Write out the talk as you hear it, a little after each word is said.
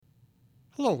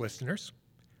Hello, listeners.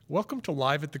 Welcome to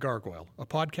Live at the Gargoyle, a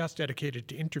podcast dedicated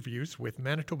to interviews with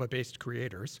Manitoba-based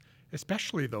creators,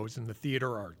 especially those in the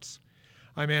theatre arts.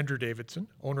 I'm Andrew Davidson,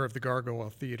 owner of the Gargoyle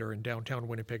Theatre in downtown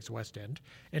Winnipeg's West End,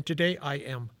 and today I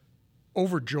am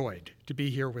overjoyed to be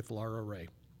here with Lara Rae.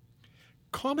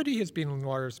 Comedy has been in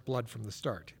Lara's blood from the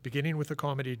start, beginning with a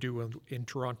comedy duo in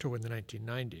Toronto in the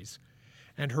 1990s,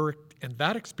 and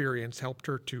that experience helped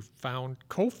her to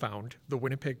co-found the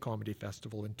Winnipeg Comedy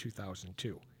Festival in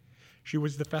 2002. She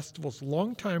was the festival's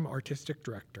longtime artistic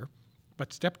director,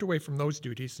 but stepped away from those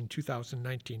duties in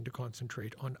 2019 to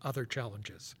concentrate on other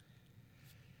challenges.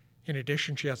 In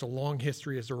addition, she has a long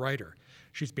history as a writer.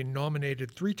 She's been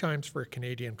nominated 3 times for a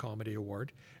Canadian Comedy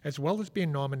Award, as well as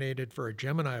being nominated for a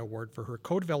Gemini Award for her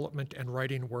co-development and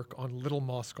writing work on Little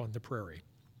Mosque on the Prairie.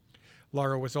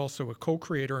 Lara was also a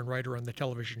co-creator and writer on the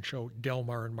television show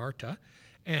Delmar and Marta,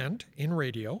 and in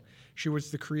radio, she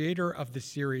was the creator of the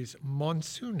series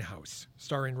Monsoon House,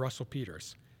 starring Russell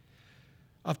Peters.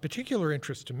 Of particular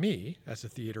interest to me, as a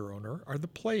theater owner, are the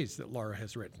plays that Lara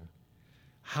has written.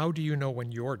 How Do You Know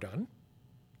When You're Done?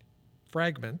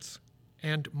 Fragments,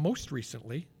 and most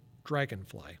recently,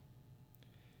 Dragonfly.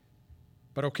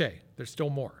 But okay, there's still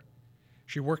more.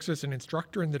 She works as an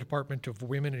instructor in the Department of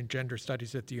Women and Gender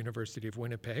Studies at the University of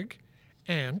Winnipeg,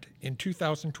 and in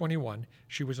 2021,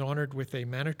 she was honored with a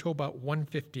Manitoba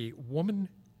 150 Woman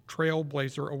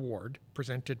Trailblazer Award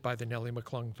presented by the Nellie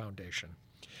McClung Foundation.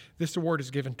 This award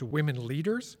is given to women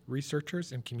leaders,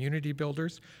 researchers, and community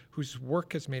builders whose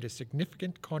work has made a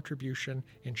significant contribution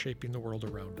in shaping the world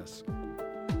around us.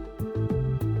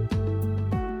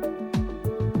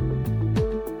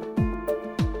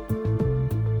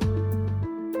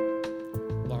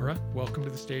 Lara, welcome to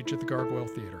the stage at the Gargoyle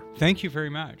Theatre. Thank you very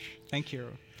much. Thank you.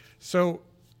 So,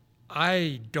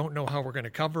 I don't know how we're going to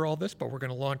cover all this, but we're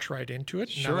going to launch right into it.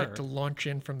 Sure. And I'd like to launch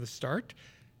in from the start.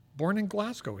 Born in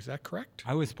Glasgow, is that correct?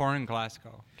 I was born in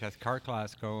Glasgow, Cathcart,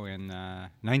 Glasgow, in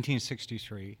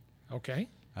 1963. Okay.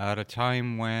 At a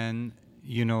time when,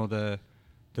 the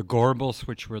Gorbals,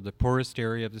 which were the poorest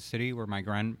area of the city, where my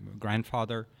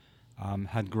grandfather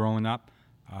had grown up,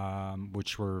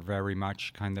 which were very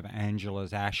much kind of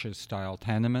Angela's Ashes style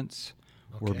tenements,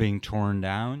 were being torn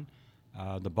down.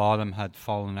 The bottom had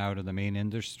fallen out of the main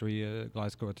industry,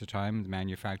 Glasgow at the time, the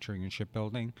manufacturing and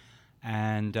shipbuilding,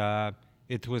 and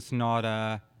it was not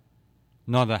a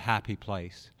happy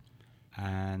place.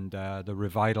 And the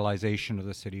revitalization of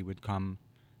the city would come,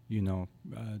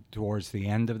 towards the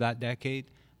end of that decade.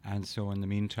 And so in the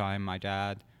meantime, my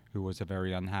dad, who was a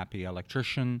very unhappy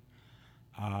electrician,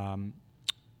 and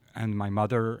my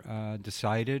mother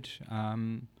decided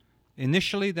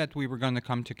initially that we were going to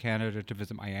come to Canada to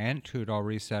visit my aunt, who had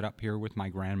already set up here with my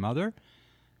grandmother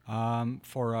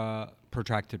for a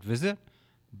protracted visit.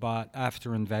 But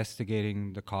after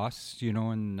investigating the costs, in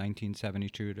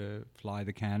 1972 to fly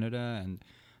to Canada and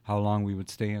how long we would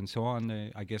stay and so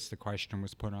on, I guess the question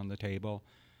was put on the table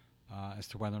as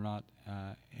to whether or not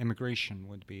immigration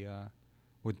would be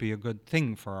a good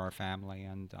thing for our family.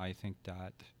 And I think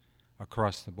that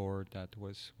across the board, that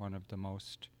was one of the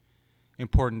most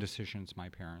important decisions my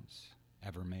parents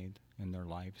ever made in their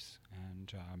lives.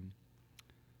 And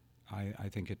I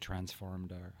think it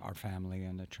transformed our family,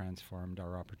 and it transformed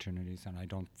our opportunities. And I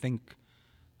don't think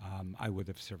I would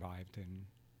have survived in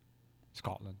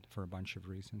Scotland for a bunch of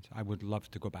reasons. I would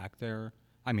love to go back there.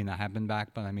 I mean, I have been back,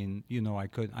 but I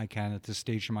can at this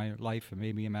stage of my life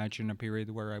maybe imagine a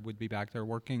period where I would be back there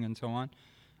working and so on.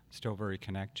 Still very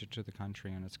connected to the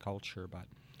country and its culture, but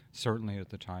certainly at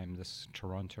the time, this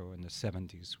Toronto in the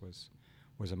 70s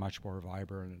was a much more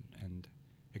vibrant and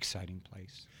exciting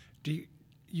place.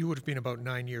 You would have been about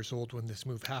 9 years old when this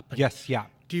move happened. Yes, yeah.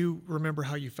 Do you remember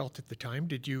how you felt at the time?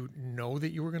 Did you know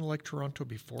that you were going to like Toronto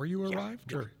before you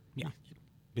arrived? Yeah.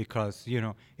 Because,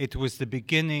 it was the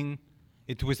beginning.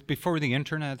 It was before the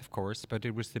internet, of course, but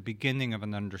it was the beginning of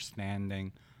an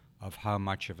understanding of how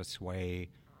much of a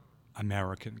sway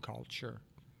American culture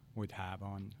would have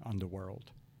on the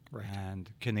world. Right. And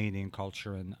Canadian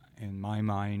culture, in my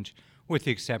mind, with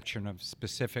the exception of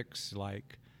specifics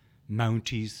like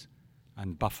Mounties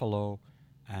and Buffalo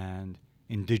and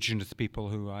Indigenous people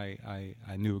who I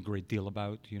knew a great deal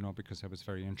about, because I was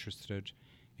very interested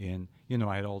in,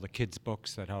 I had all the kids'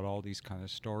 books that had all these kind of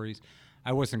stories.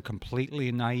 I wasn't completely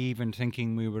naive in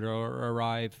thinking we would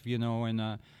arrive, in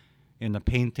a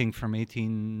painting from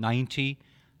 1890.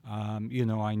 I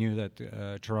knew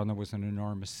that Toronto was an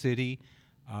enormous city,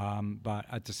 but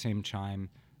at the same time,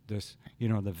 this,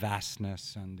 the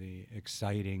vastness and the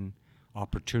exciting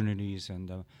opportunities and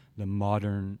the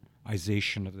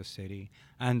modernization of the city.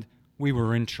 And we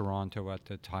were in Toronto at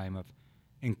the time of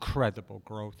incredible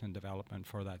growth and development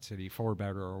for that city, for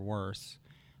better or worse.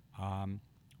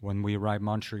 When we arrived,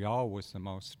 Montreal was the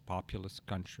most populous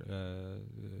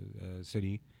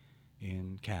city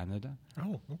in Canada.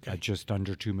 Oh, okay. At just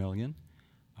under 2 million.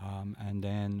 And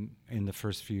then in the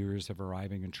first few years of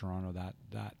arriving in Toronto,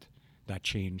 that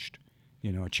changed.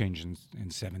 It changed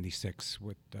in 76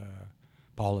 with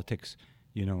politics,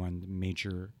 and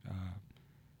major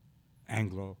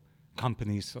Anglo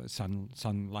companies,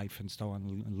 Sun Life and so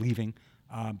on, leaving.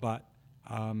 But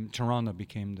Toronto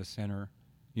became the center,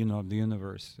 of the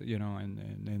universe,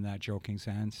 in that joking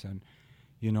sense. And,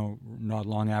 not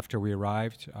long after we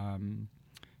arrived, the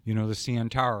CN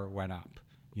Tower went up,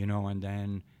 and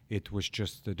then it was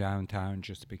just the downtown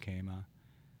just became a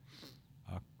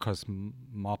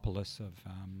cosmopolis of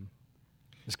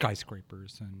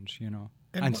skyscrapers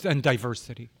and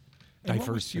diversity. And what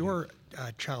was your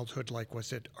childhood like?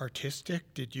 Was it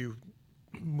artistic? Did you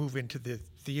move into the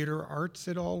theater arts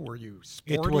at all? Were you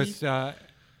sporty? It was,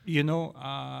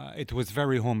 it was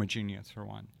very homogeneous for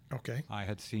one. Okay. I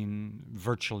had seen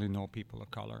virtually no people of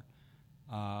color.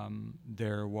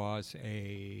 There was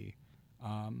and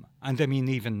I mean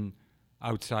even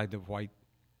outside of what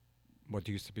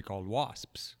used to be called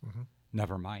WASPs,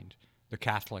 never mind. The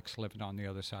Catholics lived on the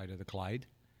other side of the Clyde.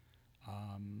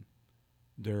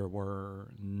 There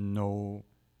were no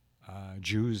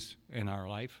Jews in our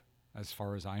life, as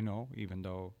far as I know, even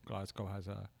though Glasgow has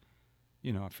a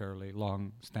fairly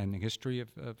long-standing history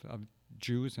of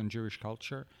Jews and Jewish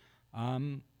culture.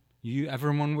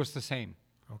 Everyone was the same.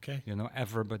 Okay.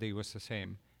 Everybody was the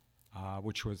same,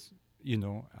 which was,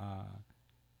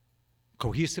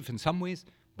 cohesive in some ways,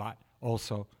 but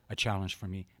also a challenge for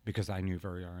me because I knew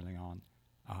very early on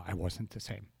I wasn't the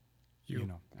same,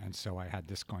 and so I had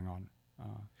this going on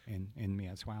in me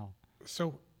as well.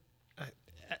 So,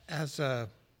 as a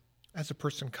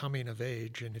person coming of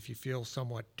age, and if you feel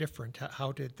somewhat different,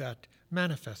 how did that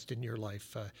manifest in your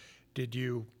life? Did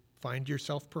you find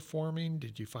yourself performing?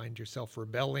 Did you find yourself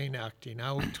rebelling, acting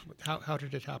out? How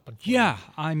did it happen for you?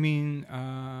 I mean,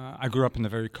 I grew up in a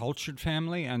very cultured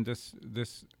family, and this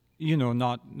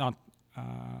not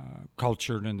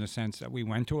cultured in the sense that we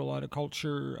went to a lot of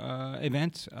culture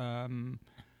events,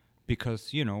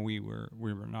 because we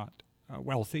were not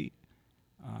wealthy.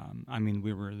 I mean,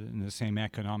 we were in the same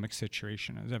economic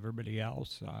situation as everybody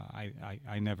else.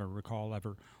 I never recall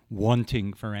ever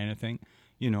wanting for anything,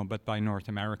 but by North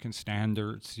American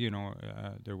standards,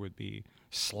 there would be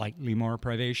slightly more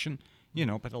privation,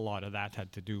 but a lot of that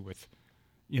had to do with,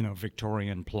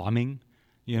 Victorian plumbing,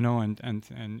 and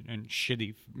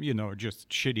shitty, just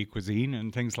shitty cuisine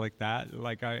and things like that.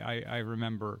 Like I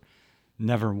remember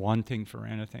never wanting for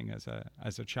anything as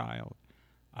a child,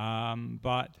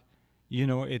 but there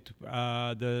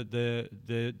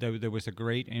was a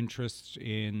great interest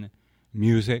in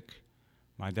music.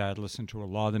 My dad listened to a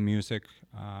lot of music,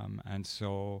 and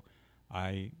so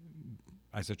I,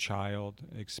 as a child,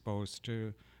 exposed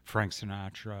to Frank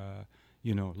Sinatra,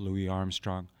 Louis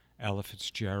Armstrong, Ella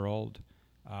Fitzgerald.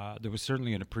 There was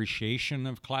certainly an appreciation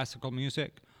of classical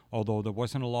music, although there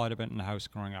wasn't a lot of it in the house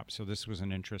growing up. So this was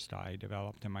an interest I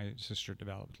developed and my sister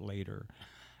developed later.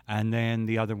 And then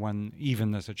the other one,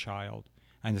 even as a child,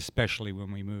 and especially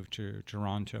when we moved to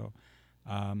Toronto,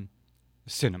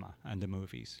 cinema and the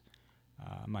movies.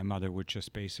 My mother would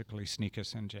just basically sneak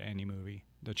us into any movie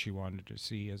that she wanted to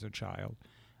see as a child.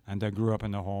 And I grew up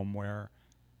in a home where,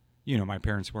 my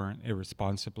parents weren't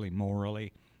irresponsibly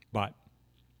morally, but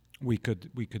we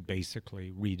could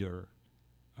basically read or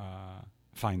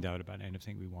find out about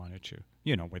anything we wanted to,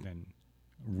 within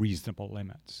reasonable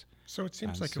limits. So it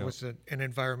seems like it was an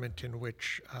environment in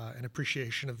which an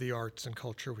appreciation of the arts and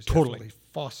culture was totally definitely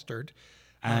fostered.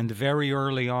 And very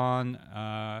early on,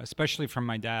 especially from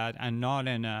my dad, and not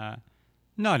in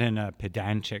a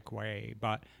pedantic way,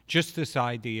 but just this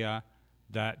idea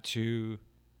that to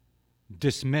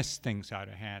dismiss things out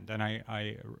of hand. And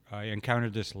I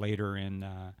encountered this later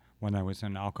when I was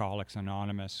in Alcoholics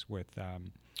Anonymous with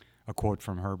a quote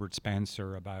from Herbert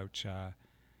Spencer about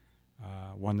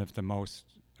one of the most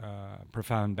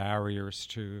profound barriers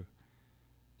to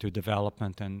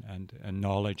development and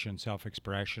knowledge and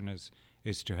self-expression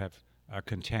is to have a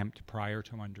contempt prior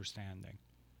to understanding.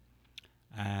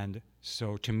 And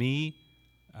so to me,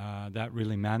 that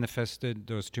really manifested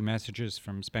those two messages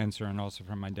from Spencer and also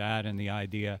from my dad, and the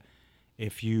idea,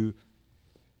 if you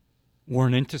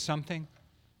weren't into something,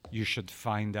 you should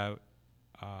find out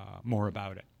more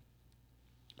about it,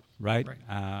 right?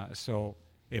 So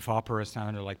if opera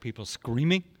sounded like people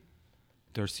screaming,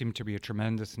 there seemed to be a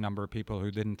tremendous number of people who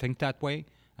didn't think that way,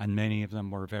 and many of them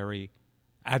were very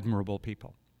admirable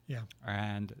people, Yeah.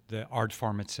 and the art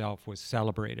form itself was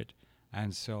celebrated.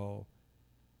 And so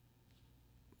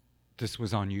this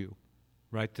was on you,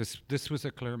 right? This was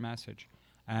a clear message.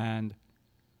 And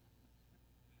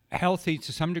healthy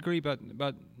to some degree, but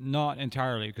not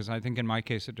entirely, because I think in my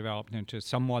case it developed into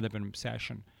somewhat of an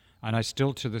obsession. And I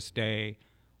still, to this day,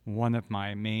 one of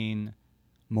my main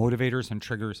motivators and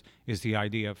triggers is the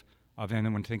idea of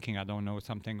anyone thinking I don't know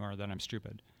something or that I'm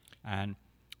stupid. And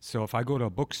so if I go to a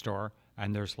bookstore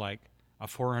and there's like a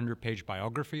 400-page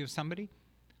biography of somebody,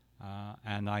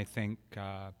 and I think,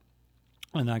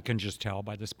 and I can just tell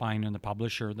by the spine and the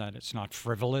publisher that it's not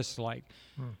frivolous, like,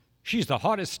 she's the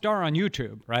hottest star on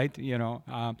YouTube, right?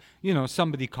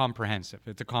 Somebody comprehensive.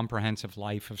 It's a comprehensive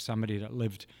life of somebody that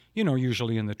lived,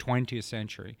 usually in the 20th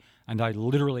century. And I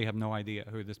literally have no idea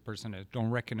who this person is. Don't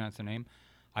recognize the name.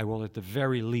 I will at the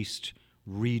very least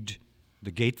read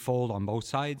the gatefold on both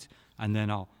sides, and then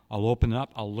I'll open it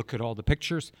up, I'll look at all the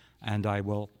pictures, and I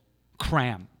will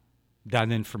cram that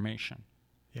information.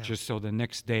 Yeah. Just so the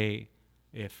next day,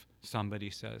 if somebody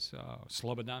says,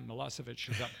 Slobodan Milosevic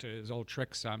is up to his old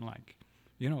tricks, I'm like,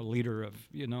 leader of,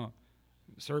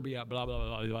 Serbia, blah, blah,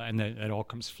 blah, blah, and then it all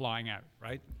comes flying out,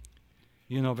 right?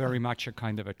 Very much a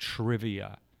kind of a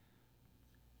trivia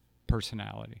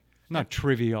personality. Not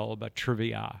trivial, but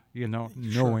trivia,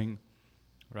 knowing,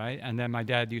 right? And then my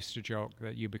dad used to joke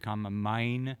that you become a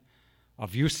mine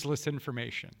of useless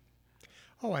information.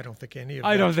 Oh, I don't think any of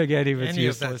it's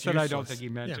useless, and I don't think he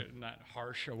meant it in that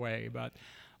harsh a way. But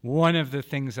one of the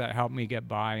things that helped me get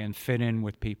by and fit in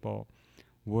with people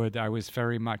I was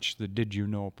very much the did you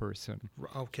know person.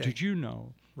 Okay. Did you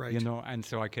know? Right. And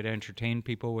so I could entertain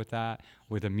people with that,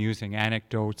 with amusing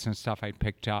anecdotes and stuff I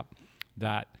picked up.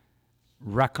 That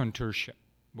raconteurship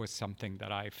was something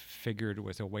that I figured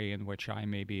was a way in which I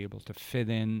may be able to fit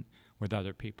in with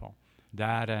other people.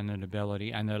 That and an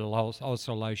ability, and it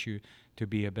also allows you to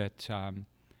be a bit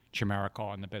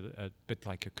chimerical and a bit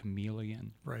like a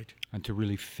chameleon, right? And to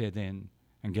really fit in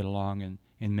and get along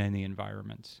in many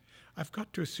environments. I've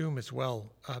got to assume as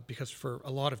well, because for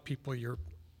a lot of people, you're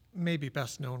maybe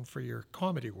best known for your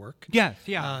comedy work. Yes,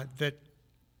 yeah. That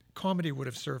comedy would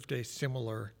have served a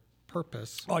similar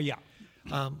purpose. Oh, yeah.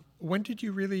 When did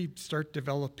you really start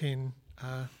developing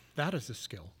that as a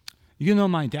skill?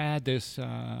 My dad is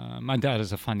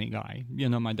a funny guy.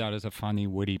 My dad is a funny,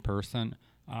 witty person.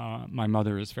 My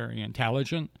mother is very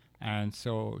intelligent, and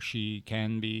so she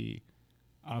can be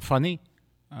funny.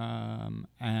 And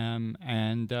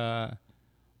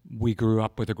we grew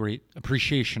up with a great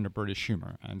appreciation of British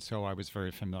humor, and so I was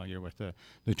very familiar with the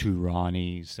two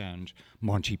Ronnies and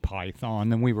Monty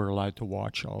Python, and we were allowed to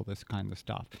watch all this kind of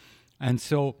stuff. And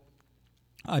so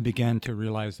I began to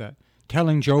realize that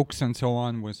telling jokes and so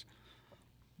on was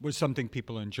something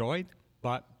people enjoyed,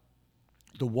 but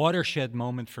the watershed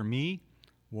moment for me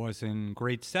was in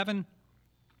grade 7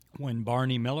 when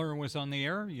Barney Miller was on the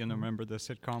air. Remember the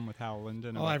sitcom with Hal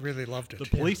Linden? Oh, I really loved it. The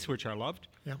Police, which I loved.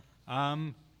 Yeah.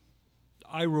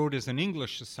 I wrote as an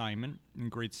English assignment in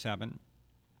grade 7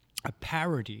 a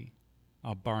parody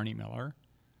of Barney Miller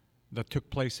that took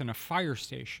place in a fire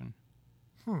station.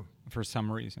 For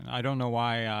some reason. I don't know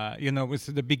why. It was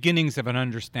the beginnings of an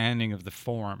understanding of the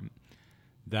form,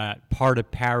 that part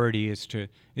of parody is to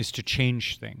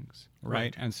change things,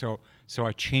 right? And so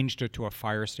I changed it to a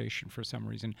fire station for some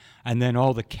reason. And then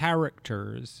all the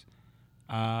characters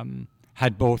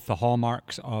had both the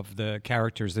hallmarks of the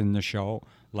characters in the show,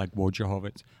 like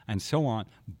Wojciechowicz and so on,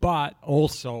 but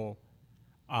also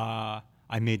I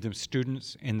made them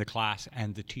students in the class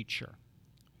and the teacher.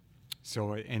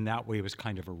 So in that way, it was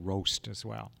kind of a roast as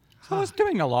well. So I was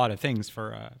doing a lot of things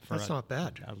That's not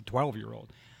bad. A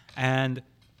 12-year-old. And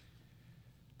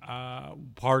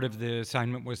part of the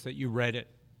assignment was that you read it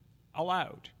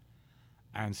aloud.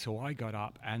 And so I got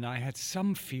up, and I had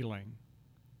some feeling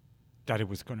that it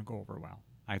was going to go over well.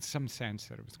 I had some sense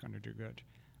that it was going to do good.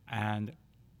 And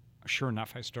sure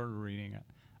enough, I started reading it,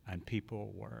 and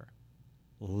people were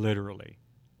literally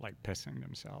like pissing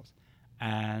themselves.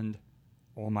 And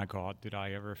oh my God, did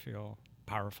I ever feel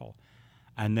powerful.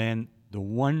 And then the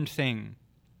one thing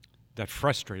that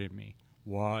frustrated me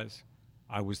was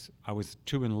I was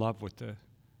too in love with the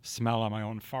smell of my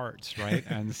own farts, right?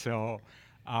 And so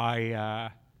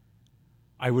I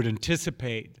would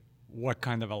anticipate what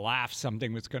kind of a laugh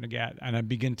something was going to get, and I'd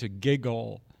begin to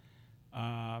giggle.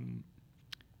 And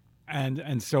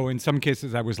so in some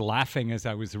cases I was laughing as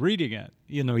I was reading it,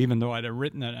 even though I'd have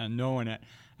written it and known it.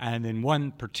 And in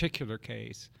one particular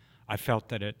case, I felt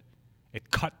that it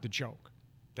cut the joke,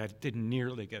 that it didn't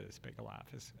nearly get as big a laugh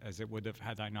as it would have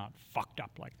had I not fucked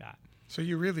up like that. So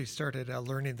you really started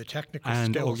learning the technical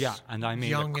And skills and I made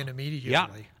young and immediately. Yeah,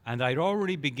 and I'd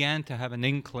already began to have an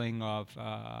inkling of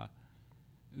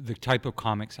the type of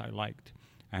comics I liked.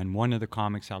 And one of the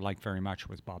comics I liked very much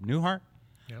was Bob Newhart.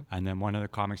 Yep. And then one of the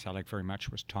comics I liked very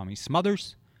much was Tommy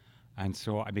Smothers. And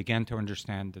so I began to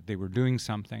understand that they were doing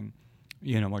something,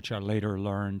 which I later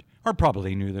learned, or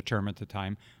probably knew the term at the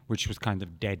time, which was kind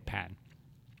of deadpan.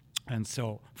 And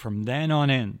so from then on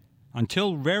in,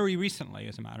 until very recently,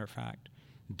 as a matter of fact,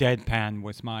 deadpan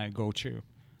was my go-to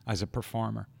as a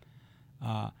performer.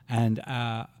 And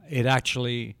it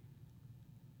actually,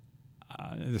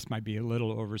 this might be a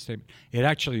little overstatement, it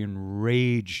actually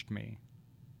enraged me,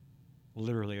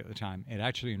 literally at the time, it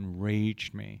actually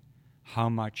enraged me how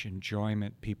much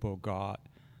enjoyment people got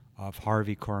of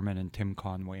Harvey Korman and Tim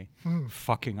Conway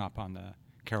fucking up on the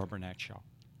Carol Burnett show.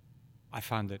 I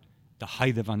found it the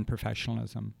height of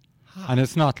unprofessionalism. And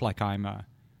it's not like I'm a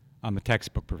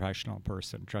textbook professional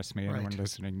person. Trust me, anyone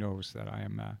listening knows that I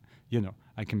am,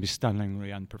 I can be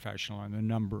stunningly unprofessional in a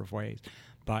number of ways.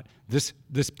 But this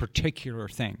particular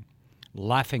thing,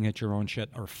 laughing at your own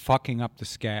shit or fucking up the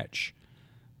sketch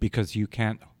because you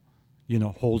can't,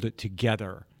 hold it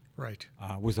together,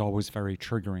 was always very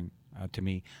triggering to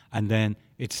me. And then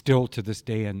it still to this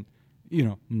day, and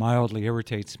mildly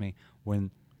irritates me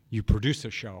when you produce a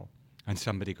show and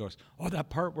somebody goes, "Oh, that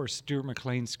part where Stuart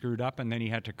McLean screwed up and then he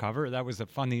had to cover, that was the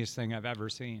funniest thing I've ever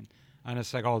seen." And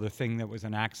it's like, oh, the thing that was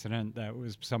an accident, that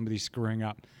was somebody screwing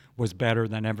up, was better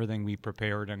than everything we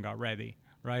prepared and got ready,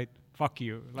 right? Fuck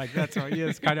you. Like, that's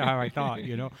kind of how I thought,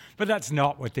 But that's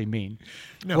not what they mean.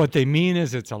 No. What they mean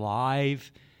is it's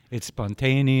alive, it's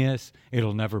spontaneous,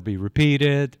 it'll never be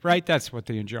repeated, right? That's what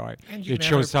they enjoy. It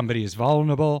shows somebody is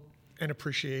vulnerable. An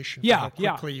appreciation for how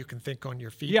quickly you can think on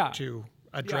your feet to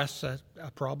address a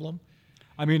problem.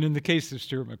 I mean, in the case of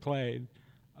Stuart McLean,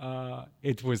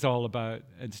 it was all about,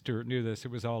 and Stuart knew this,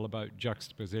 it was all about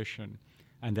juxtaposition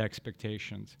and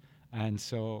expectations. And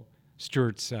so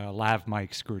Stuart's lav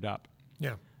mic screwed up.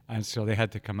 Yeah. And so they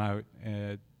had to come out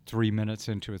 3 minutes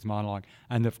into his monologue.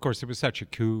 And of course, it was such a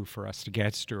coup for us to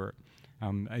get Stuart,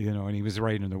 and he was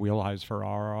right in the wheelhouse for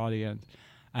our audience.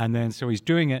 And then so he's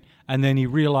doing it, and then he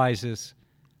realizes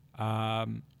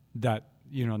that,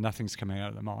 nothing's coming out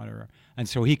of the monitor. And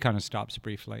so he kind of stops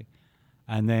briefly.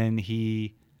 And then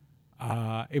it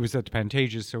was at the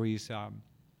Pantages, so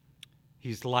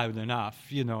he's loud enough,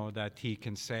 that he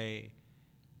can say,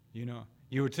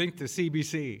 you would think the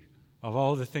CBC, of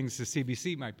all the things the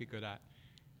CBC might be good at,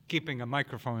 keeping a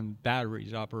microphone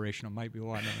batteries operational might be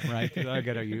one of them, right? I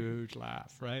got a huge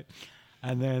laugh, right?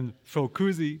 And then Phil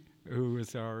Cousy, who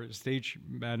was our stage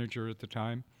manager at the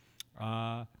time,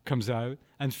 comes out,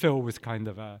 and Phil was kind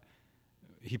of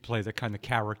he played a kind of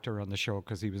character on the show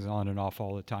because he was on and off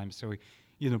all the time. So,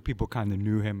 people kind of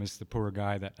knew him as the poor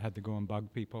guy that had to go and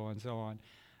bug people and so on.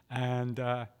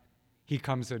 And he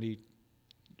comes and he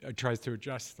tries to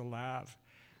adjust the lav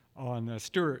on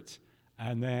Stuart's,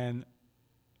 and then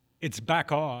it's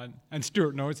back on, and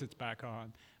Stuart knows it's back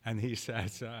on, and he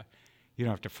says, "You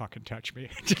don't have to fucking touch me."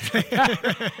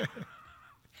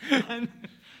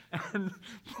 and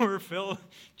poor Phil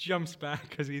jumps back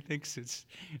because he thinks it's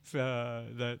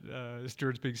that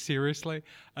Stuart's being seriously,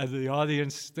 and the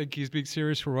audience think he's being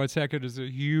serious for 1 second. There's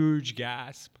a huge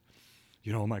gasp.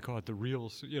 Oh my God, the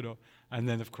reals, And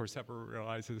then, of course, Epper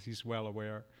realizes he's well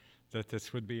aware that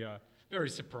this would be a very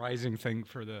surprising thing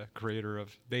for the creator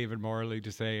of David Morley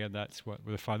to say, and that's what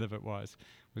the fun of it was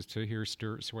to hear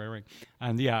Stuart swearing.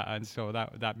 And and so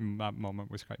that moment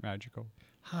was quite magical.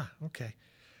 Okay.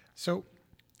 So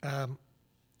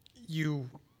you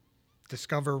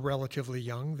discover relatively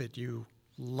young that you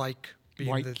like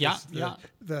being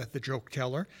the joke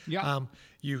teller. Yeah.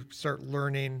 You start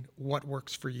learning what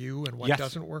works for you and what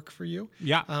doesn't work for you.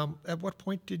 Yeah. At what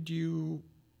point did you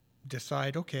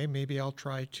decide, okay, maybe I'll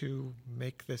try to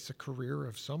make this a career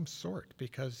of some sort,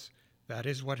 because that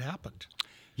is what happened?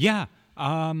 Yeah.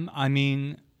 I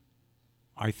mean,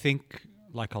 I think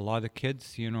like a lot of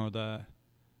kids,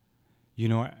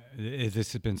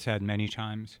 this has been said many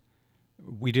times,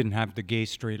 we didn't have the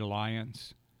gay-straight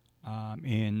alliance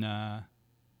in the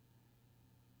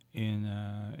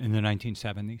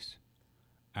 1970s.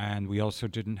 And we also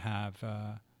didn't have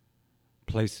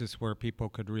places where people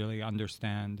could really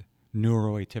understand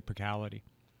neuroatypicality.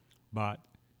 But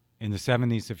in the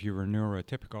 70s, if you were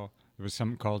neuroatypical, there was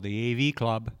something called the AV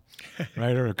club,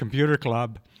 right, or a computer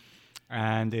club.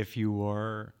 And if you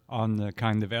were on the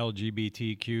kind of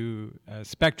LGBTQ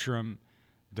spectrum,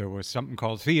 there was something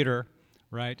called theater,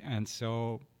 right? And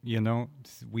so,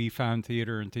 we found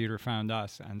theater and theater found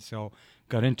us. And so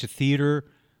got into theater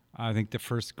I think the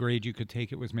first grade you could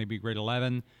take it was maybe grade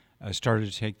 11. I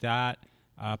started to take that.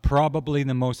 Probably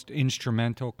the most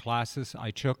instrumental classes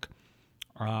I took.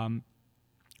 I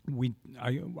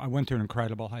went to an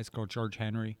incredible high school, George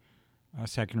Henry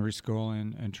Secondary School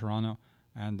in Toronto,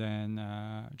 and then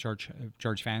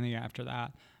George Fanny after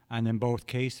that. And in both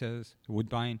cases,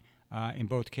 Woodbine, in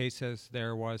both cases,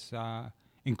 there was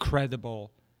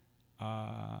incredible,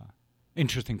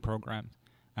 interesting programs.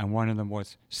 And one of them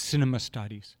was cinema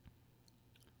studies,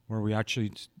 where we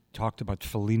actually talked about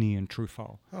Fellini and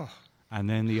Truffaut. Oh, and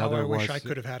then the other I was... wish I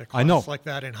could have had a class like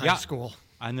that in high school.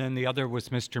 And then the other was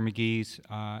Mr. McGee's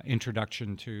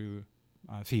Introduction to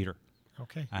Theatre.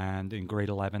 Okay. And in grade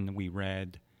 11, we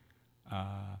read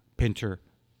Pinter,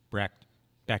 Brecht,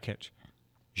 Beckett,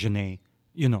 Genet,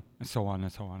 and so on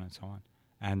and so on and so on.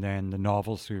 And then the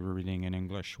novels we were reading in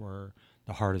English were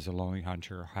The Heart is a Lonely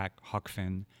Hunter, Huck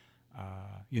Finn,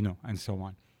 and so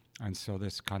on. And so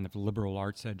this kind of liberal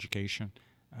arts education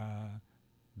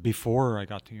before I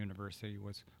got to university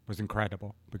was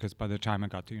incredible, because by the time I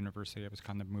got to university, I was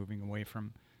kind of moving away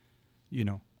from,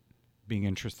 being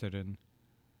interested in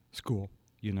school,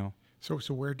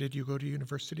 So where did you go to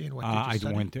university, and what did you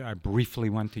study? I briefly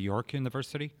went to York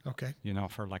University. Okay.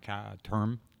 For like a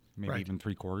term, maybe Right. even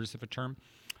 3/4 of a term.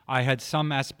 I had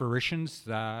some aspirations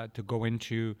to go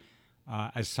into,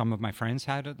 as some of my friends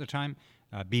had at the time,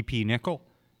 B.P. Nicol.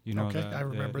 Okay, I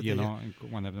remember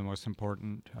one of the most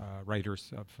important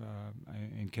writers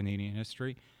in Canadian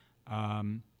history,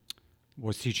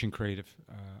 was teaching creative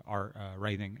art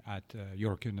writing at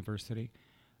York University,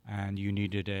 and you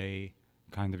needed a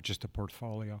kind of just a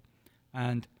portfolio.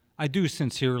 And I do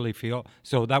sincerely feel,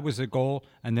 so that was a goal,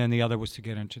 and then the other was to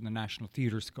get into the National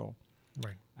Theatre School.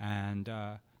 Right. And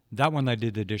that one I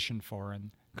did audition for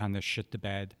and kind of shit the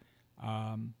bed.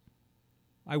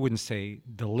 I wouldn't say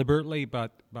deliberately,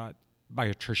 but by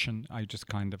attrition, I just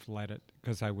kind of let it,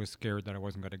 because I was scared that I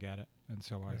wasn't going to get it. And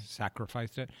so I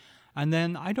sacrificed it. And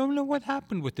then I don't know what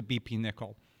happened with the BP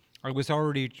Nicol. I was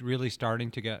already really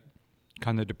starting to get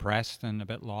kind of depressed and a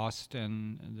bit lost,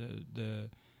 and the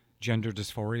gender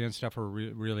dysphoria and stuff were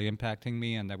really impacting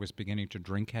me, and I was beginning to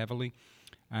drink heavily.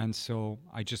 And so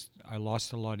I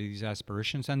lost a lot of these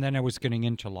aspirations. And then I was getting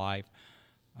into live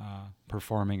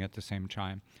performing at the same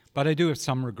time. But I do have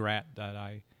some regret that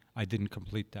I didn't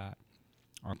complete that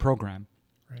program.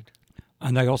 Right.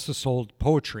 And I also sold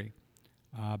poetry.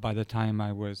 By the time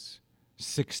I was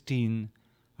 16,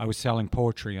 I was selling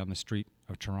poetry on the street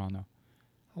of Toronto.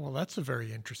 Well, that's a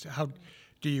very interesting. How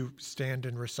do you stand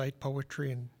and recite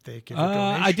poetry, and they give a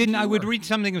donation? I didn't. to you, I would or? read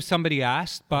something if somebody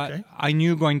asked, but Okay. I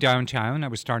knew going downtown. I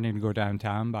was starting to go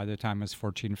downtown by the time I was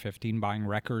 14, 15, buying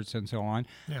records and so on.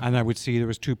 Yeah. And I would see there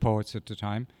was 2 poets at the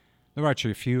time. There were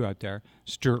actually a few out there.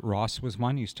 Stuart Ross was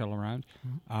one. He's still around.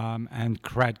 Mm-hmm. And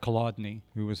Crad Kolodny,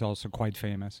 who was also quite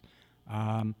famous.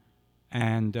 And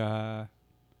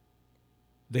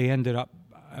they ended up,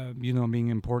 being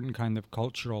important kind of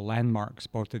cultural landmarks,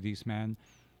 both of these men.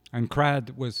 And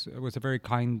Crad was a very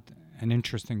kind and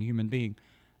interesting human being.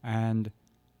 And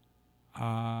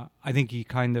I think he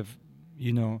kind of,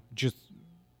 just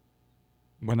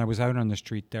when I was out on the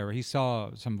street there, he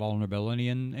saw some vulnerability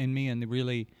in me, and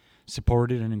really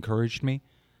supported and encouraged me.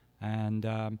 And,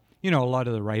 a lot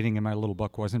of the writing in my little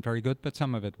book wasn't very good, but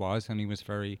some of it was, and he was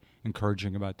very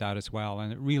encouraging about that as well.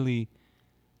 And it really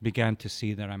began to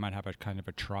see that I might have a kind of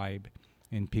a tribe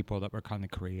in people that were kind of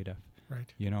creative.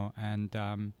 Right.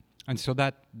 And so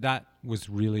that was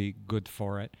really good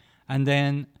for it. And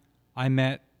then I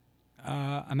met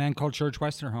a man called George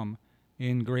Westerholm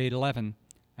in grade 11,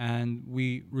 and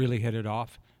we really hit it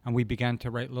off, and we began to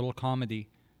write little comedy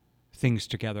things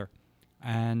together.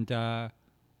 And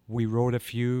we wrote a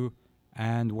few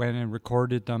and went and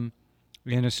recorded them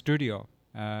in a studio,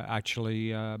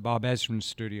 actually Bob Ezrin's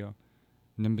studio,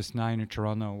 Nimbus 9 in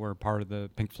Toronto, where part of the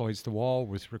Pink Floyd's The Wall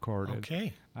was recorded.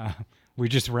 Okay. We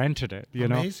just rented it,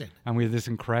 Amazing. And we had this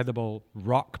incredible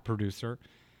rock producer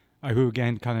who,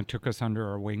 again, kind of took us under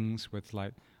our wings with,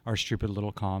 like, our stupid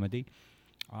little comedy.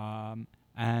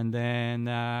 And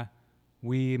then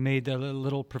we made a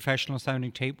little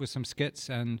professional-sounding tape with some skits,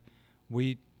 and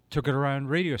we took it around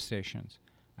radio stations.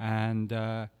 And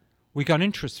we got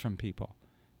interest from people,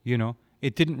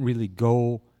 It didn't really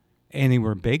go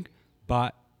anywhere big,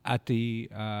 but at the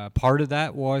part of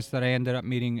that was that I ended up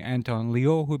meeting Anton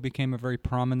Leo, who became a very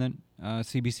prominent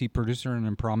CBC producer and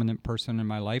a prominent person in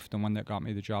my life, the one that got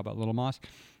me the job at Little Moss,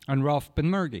 and Ralph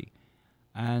Benmergui.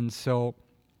 And so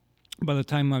by the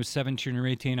time I was 17 or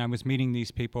 18, I was meeting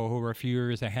these people who were a few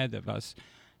years ahead of us.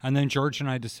 And then George and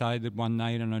I decided one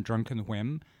night on a drunken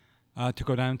whim to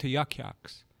go down to Yuck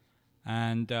Yucks.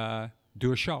 And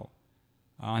do a show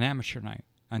on amateur night.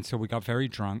 And so we got very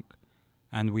drunk,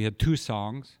 and we had 2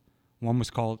 songs. One was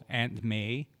called Aunt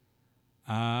May,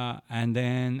 and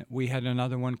then we had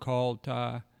another one called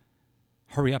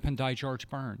Hurry Up and Die George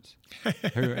Burns.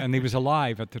 And he was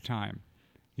alive at the time,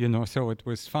 so it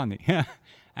was funny.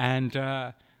 And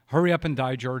Hurry Up and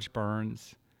Die George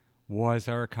Burns was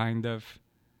our kind of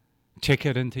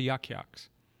ticket into Yuck Yucks.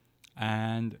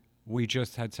 And we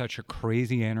just had such a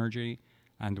crazy energy,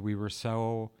 and we were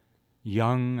so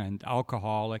young and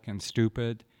alcoholic and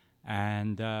stupid.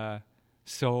 And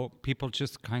so people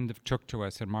just kind of took to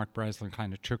us, and Mark Breslin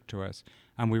kind of took to us,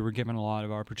 and we were given a lot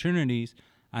of opportunities.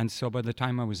 And so by the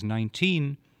time I was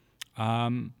 19,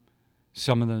 some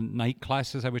of the night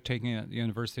classes I was taking at the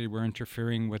university were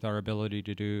interfering with our ability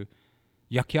to do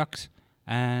Yuck Yucks.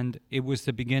 And it was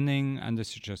the beginning, and this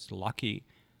is just lucky,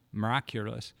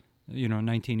 miraculous,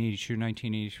 1982,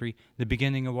 1983, the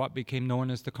beginning of what became known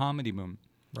as the comedy boom.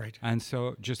 Right. And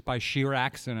so just by sheer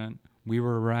accident, we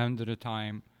were around at a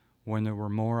time when there were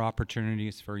more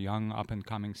opportunities for young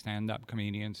up-and-coming stand-up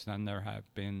comedians than there have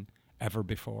been ever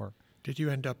before. Did you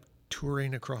end up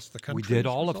touring across the country? We did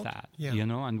all of that, yeah.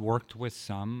 And worked with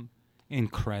some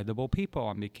incredible people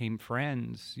and became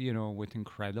friends, with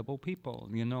incredible people,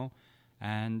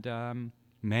 And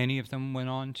many of them went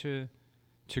on to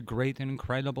great and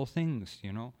incredible things,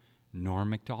 Norm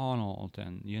Macdonald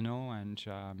and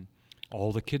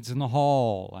all the kids in the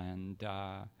hall. And,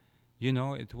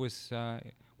 it was,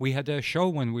 we had a show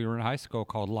when we were in high school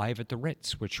called Live at the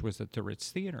Ritz, which was at the Ritz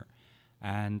Theater.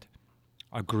 And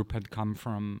a group had come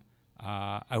from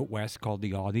out west called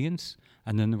The Audience.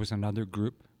 And then there was another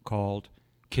group called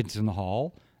Kids in the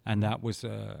Hall. And that was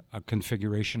a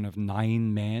configuration of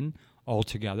 9 men all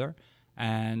together.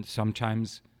 And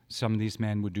sometimes some of these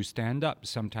men would do stand-up.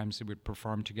 Sometimes they would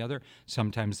perform together.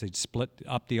 Sometimes they'd split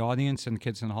up the audience and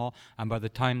Kids in the Hall. And by the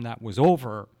time that was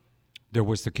over, there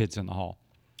was the Kids in the Hall.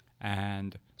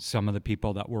 And some of the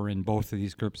people that were in both of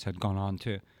these groups had gone on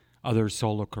to other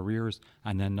solo careers.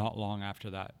 And then not long after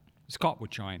that, Scott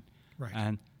would join.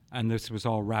 Right. And this was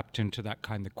all wrapped into that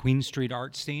kind of Queen Street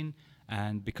art scene.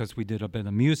 And because we did a bit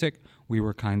of music, we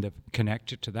were kind of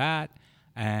connected to that.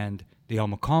 And the El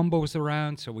Macombo was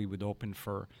around, so we would open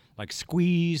for like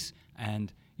Squeeze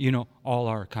and, all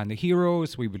our kind of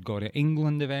heroes. We would go to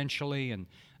England eventually and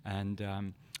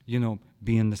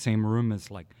be in the same room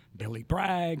as like Billy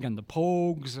Bragg and the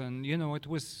Pogues. And, it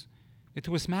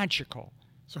was magical.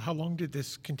 So how long did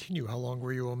this continue? How long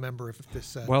were you a member of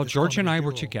this? Well, this George and I duo?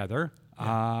 were together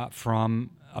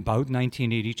from about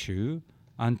 1982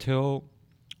 until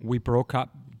we broke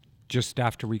up just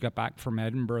after we got back from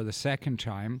Edinburgh the second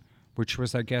time, which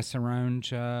was, I guess, around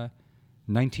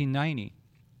 1990.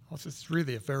 Well, it's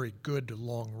really a very good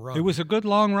long run. It was a good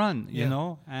long run, you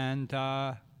know, and,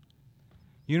 the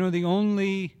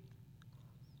only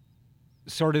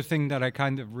sort of thing that I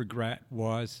kind of regret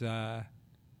was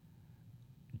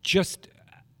just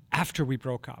after we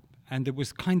broke up, and it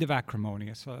was kind of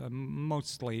acrimonious,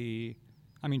 mostly,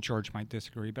 George might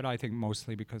disagree, but I think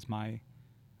mostly because my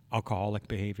alcoholic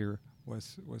behavior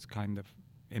was kind of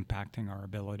impacting our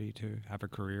ability to have a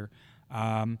career.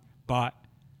 But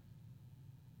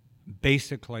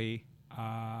basically,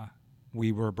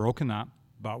 we were broken up,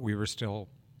 but we were still,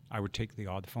 I would take the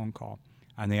odd phone call.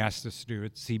 And they asked us to do a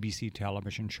CBC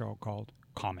television show called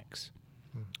Comics.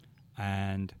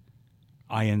 And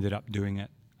I ended up doing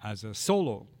it as a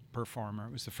solo performer.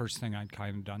 It was the first thing I'd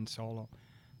kind of done solo.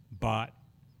 But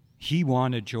he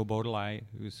wanted, Joe Baudelaire,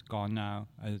 who's gone now,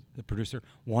 the producer,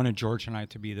 wanted George and I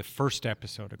to be the first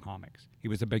episode of Comics. He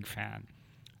was a big fan.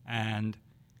 And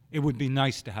it would be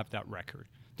nice to have that record.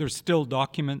 There's still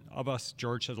document of us.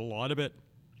 George has a lot of it.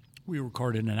 We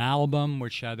recorded an album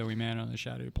with Shadowy Man on the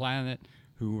Shadowy Planet,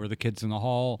 who were the Kids in the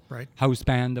Hall, right. House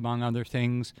Band, among other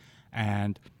things.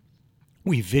 And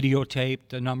we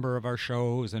videotaped a number of our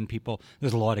shows, and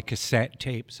there's a lot of cassette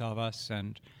tapes of us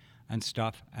and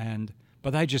stuff.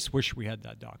 But I just wish we had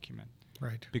that document.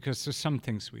 Right. Because there's some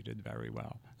things we did very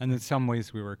well. And in some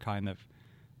ways we were kind of,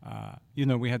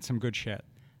 we had some good shit.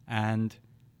 And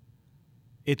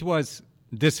it was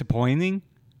disappointing,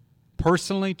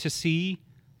 personally, to see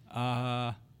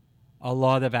a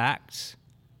lot of acts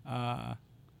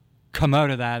come out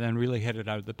of that and really hit it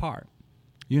out of the park.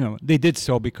 They did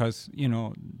so because,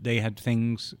 they had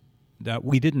things that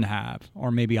we didn't have, or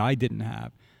maybe I didn't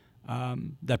have,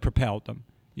 that propelled them.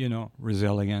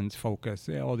 Resilience, focus,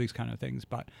 all these kind of things.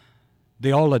 But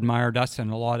they all admired us,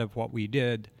 and a lot of what we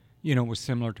did, was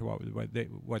similar to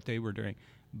what they were doing.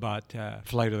 But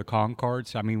Flight of the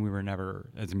Conchords, we were never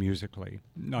as musically,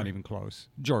 not even close.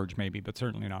 George maybe, but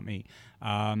certainly not me.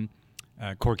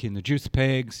 Corky and the Juice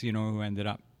Pigs, who ended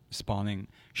up spawning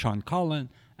Sean Cullen,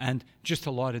 and just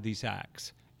a lot of these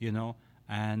acts,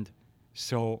 and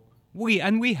so we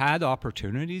had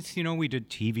opportunities, we did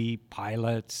TV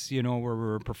pilots, where we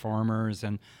were performers,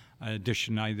 and I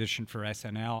auditioned for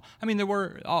SNL. I mean, there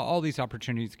were all these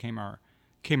opportunities came our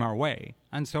way,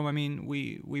 and so I mean,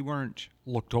 we weren't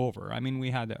looked over. I mean,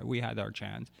 we had our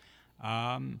chance,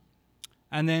 and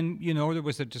then there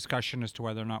was a discussion as to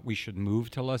whether or not we should move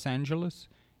to Los Angeles,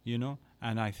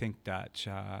 and I think that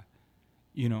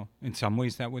in some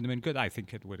ways that would have been good. I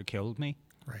think it would have killed me.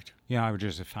 Right. Yeah, I would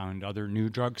just have found other new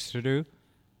drugs to do,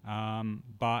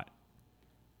 but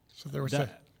so there was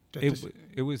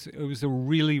it was a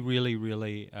really, really,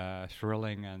 really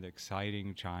thrilling and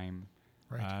exciting time.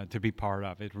 Right. To be part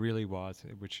of. It really was.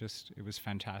 It was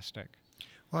fantastic.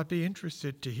 Well, I'd be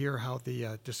interested to hear how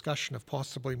the discussion of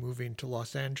possibly moving to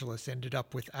Los Angeles ended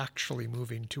up with actually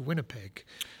moving to Winnipeg.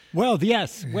 Well,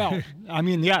 yes. Well, I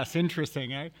mean, yes,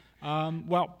 interesting, eh?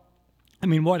 Well, I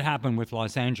mean, what happened with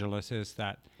Los Angeles is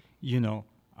that,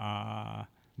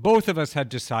 both of us had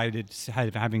decided,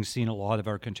 having seen a lot of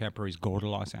our contemporaries go to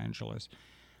Los Angeles,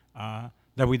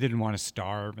 that we didn't want to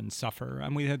starve and suffer.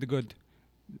 And we had the good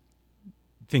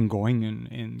thing going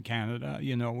in Canada.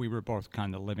 We were both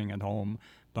kind of living at home,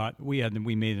 but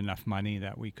we made enough money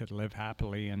that we could live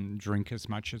happily and drink as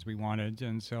much as we wanted.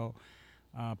 And so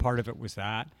part of it was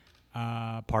that.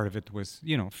 Part of it was,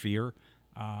 fear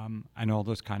and all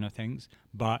those kind of things.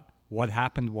 But what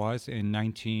happened was in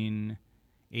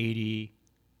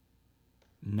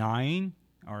 1989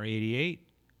 or 88,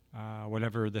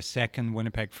 whatever the second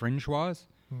Winnipeg Fringe was,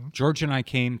 George and I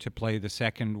came to play the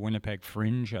second Winnipeg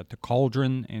Fringe at the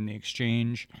Cauldron in the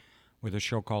Exchange with a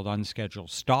show called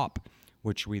Unscheduled Stop,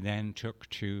 which we then took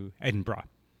to Edinburgh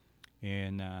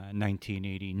in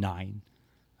 1989.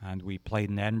 And we played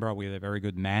in Edinburgh. We had a very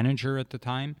good manager at the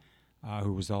time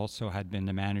who had been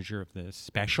the manager of the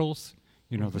Specials,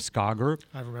 the ska group.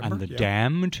 I remember. And the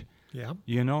Damned. Yeah.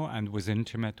 And was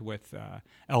intimate with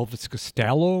Elvis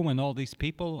Costello and all these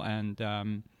people,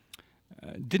 and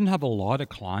didn't have a lot of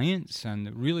clients, and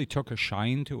it really took a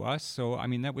shine to us. So, I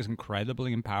mean, that was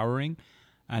incredibly empowering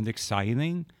and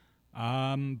exciting.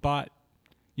 But,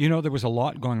 there was a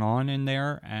lot going on in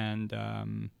there, and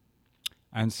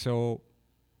so,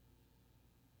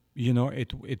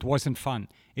 it wasn't fun.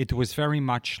 It was very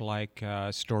much like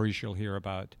stories you'll hear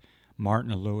about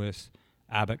Martin Lewis,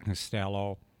 Abbott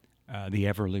Costello, the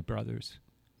Everly Brothers,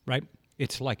 right?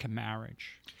 It's like a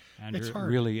marriage. And it's hard.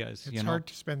 Really is. It's hard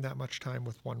to spend that much time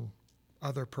with one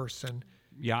other person,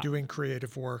 doing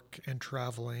creative work and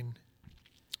traveling.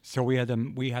 So we had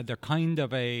a kind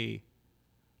of I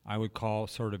would call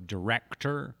sort of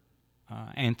director,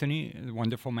 Anthony, a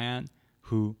wonderful man,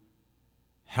 who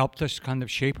helped us kind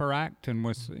of shape our act and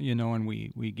was, and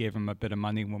we gave him a bit of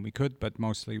money when we could, but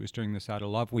mostly he was doing this out of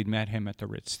love. We'd met him at the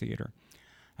Ritz Theatre.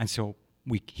 And so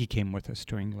he came with us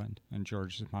to England, and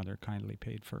George's mother kindly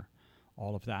paid for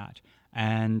all of that.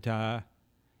 And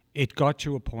it got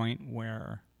to a point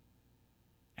where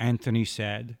Anthony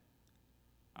said,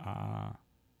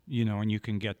 and you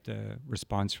can get the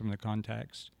response from the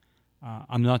context,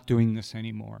 I'm not doing this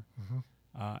anymore.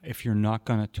 Mm-hmm. If you're not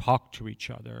going to talk to each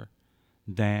other,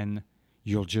 then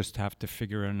you'll just have to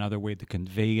figure out another way to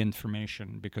convey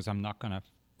information, because I'm not going to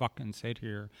fucking sit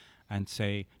here and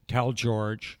say, tell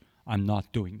George I'm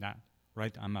not doing that,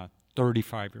 right? I'm a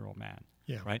 35-year-old man,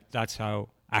 right? That's how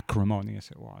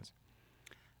acrimonious it was.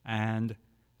 And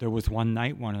there was one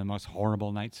night, one of the most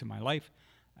horrible nights of my life,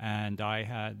 and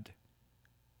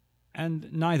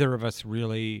neither of us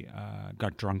really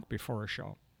got drunk before a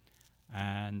show.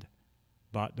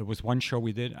 But there was one show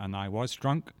we did, and I was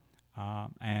drunk,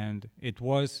 and it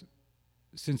was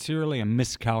sincerely a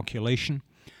miscalculation,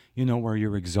 where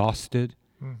you're exhausted,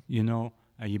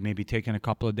 you may be taking a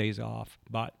couple of days off.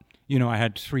 But, I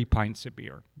had 3 pints of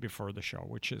beer before the show,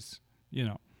 which is,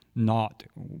 not,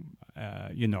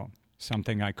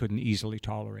 something I couldn't easily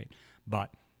tolerate.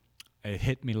 But it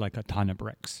hit me like a ton of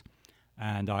bricks.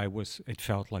 And it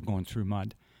felt like going through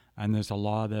mud. And there's a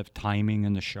lot of timing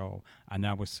in the show. And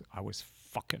I was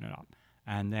fucking it up.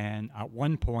 And then at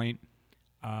one point,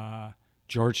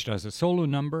 George does a solo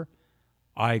number.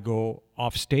 I go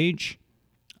off stage.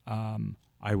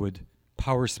 I would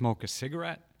power smoke a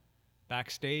cigarette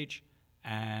backstage,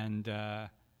 and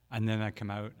then I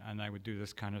come out and I would do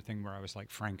this kind of thing where I was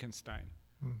like Frankenstein,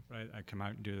 right? I'd come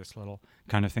out and do this little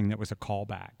kind of thing that was a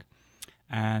callback,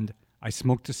 and I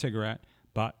smoked a cigarette,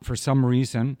 but for some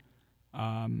reason,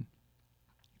 I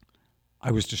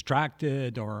was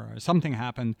distracted or something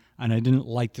happened, and I didn't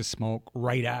like to smoke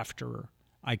right after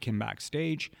I came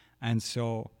backstage, and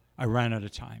so I ran out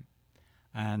of time.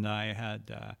 And I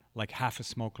had like half a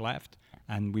smoke left.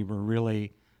 And we were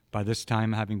really, by this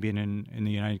time, having been in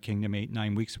the United Kingdom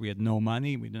 8-9 weeks, we had no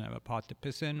money. We didn't have a pot to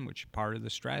piss in, which is part of the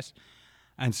stress.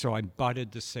 And so I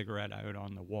butted the cigarette out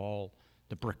on the wall,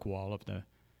 the brick wall of the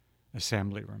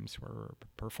assembly rooms where we were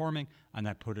performing, and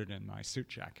I put it in my suit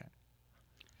jacket.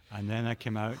 And then I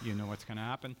came out, you know what's going to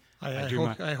happen. I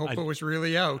hope it was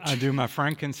really out. I do my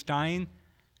Frankenstein,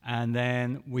 and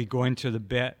then we go into the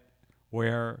bit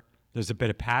where there's a bit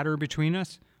of patter between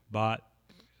us, but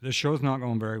the show's not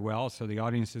going very well, so the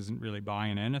audience isn't really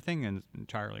buying anything, and it's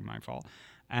entirely my fault.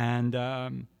 And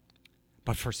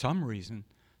but for some reason,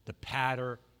 the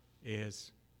patter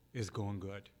is going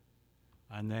good.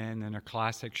 And then in a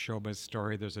classic showbiz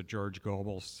story, there's a George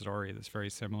Goebbels story that's very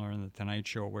similar in The Tonight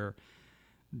Show, where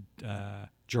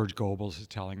George Goebbels is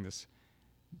telling this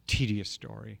tedious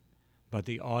story, but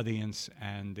the audience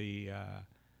and the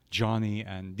Johnny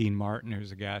and Dean Martin,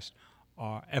 who's a guest,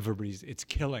 it's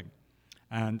killing.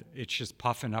 And it's just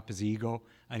puffing up his ego,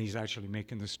 and he's actually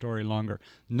making the story longer.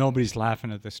 Nobody's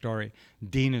laughing at the story.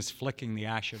 Dean is flicking the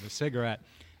ash of a cigarette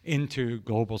into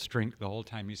Goebbels' drink the whole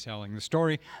time he's telling the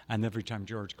story, and every time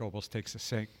George Goebbels takes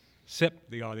a sip,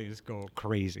 the audience go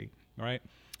crazy, right?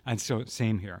 And so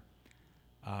same here.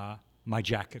 My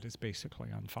jacket is basically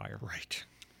on fire. Right.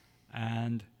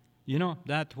 And, you know,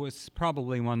 that was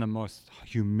probably one of the most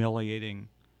humiliating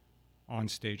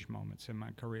onstage moments in my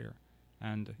career.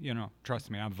 And, you know,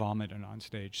 trust me, I've vomited on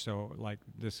stage. So, like,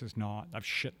 this is not, I've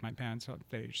shit my pants on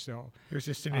stage. So, it was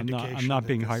just an I'm indication. I'm not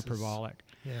being hyperbolic.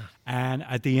 Yeah. And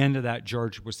at the end of that,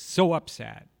 George was so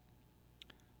upset.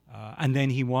 And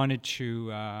then he wanted to,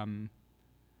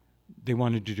 they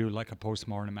wanted to do like a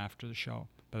postmortem after the show.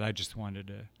 But I just wanted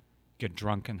to get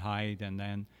drunk and hide. And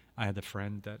then I had a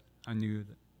friend that I knew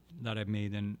that I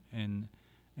made in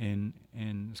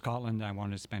Scotland. I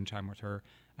wanted to spend time with her.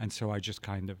 And so I just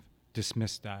kind of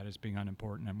dismissed that as being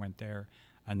unimportant and went there,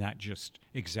 and that just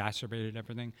exacerbated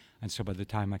everything. And so by the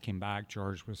time I came back,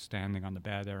 George was standing on the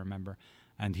bed, I remember,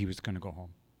 and he was going to go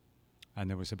home. And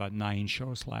there was about 9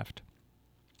 shows left.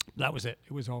 That was it.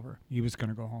 It was over. He was going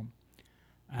to go home.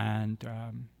 And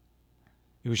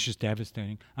it was just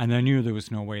devastating. And I knew there was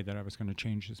no way that I was going to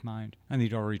change his mind. And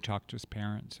he'd already talked to his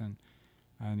parents,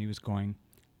 and he was going.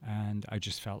 And I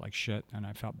just felt like shit, and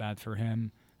I felt bad for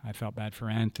him. I felt bad for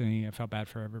Anthony. I felt bad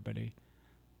for everybody.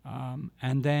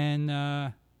 And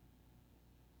then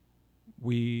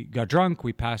we got drunk.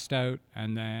 We passed out.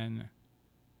 And then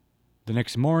the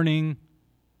next morning,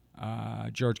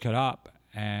 George got up.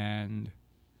 And,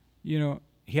 you know,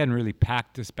 he hadn't really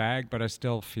packed his bag, but I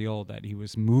still feel that he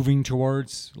was moving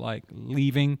towards, like,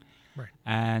 leaving. Right.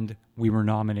 And we were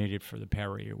nominated for the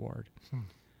Perry Award,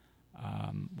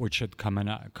 which had come in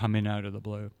out of the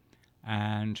blue.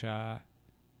 And...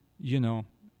 you know,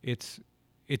 it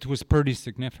was pretty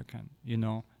significant. You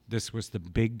know, this was the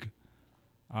big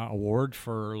award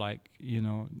for, like, you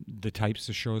know, the types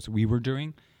of shows we were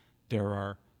doing. There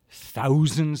are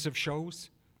thousands of shows.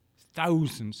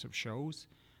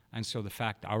 And so the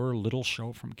fact our little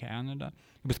show from Canada,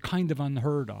 it was kind of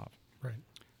unheard of. Right.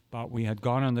 But we had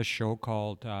gone on this show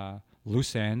called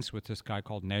Loose Ends with this guy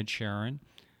called Ned Sharon,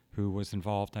 who was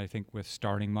involved, I think, with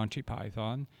starting Monty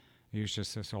Python. He was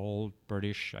just this old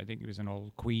British, I think he was an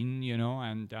old queen, you know,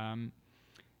 and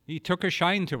he took a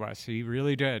shine to us. He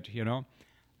really did, you know.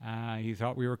 He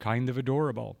thought we were kind of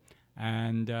adorable.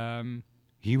 And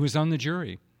he was on the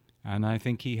jury. And I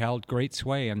think he held great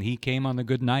sway. And he came on a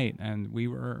good night. And we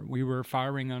were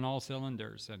firing on all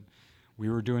cylinders. And we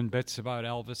were doing bits about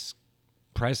Elvis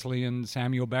Presley and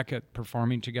Samuel Beckett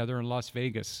performing together in Las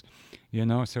Vegas, you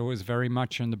know. So it was very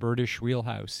much in the British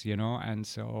wheelhouse, you know. And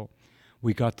so...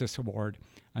 we got this award,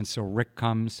 and so Rick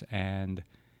comes and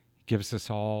gives us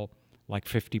all like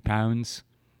 50 pounds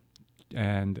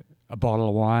and a bottle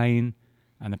of wine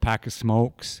and a pack of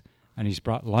smokes, and he's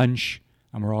brought lunch,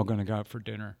 and we're all going to go out for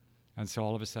dinner. And so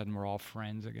all of a sudden we're all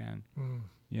friends again,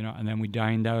 you know. And then we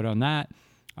dined out on that,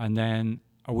 and then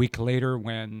a week later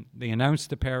when they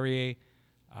announced the Perrier,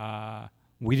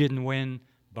 we didn't win,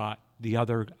 but the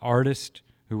other artist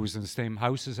who was in the same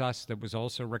house as us that was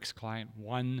also Rick's client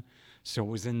won. So it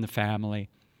was in the family,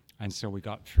 and so we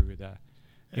got through the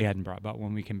Edinburgh. But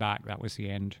when we came back, that was the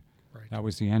end. Right. That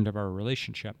was the end of our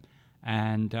relationship.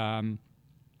 And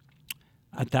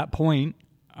at that point,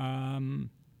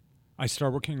 I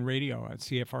started working radio at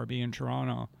CFRB in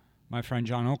Toronto. My friend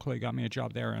John Oakley got me a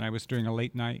job there, and I was doing a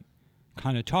late night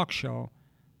kind of talk show.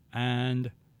 And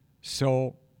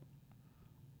so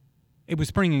it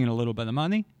was bringing in a little bit of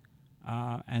money.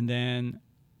 And then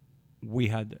we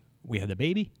had a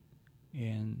baby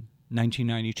in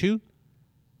 1992.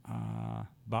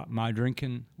 But my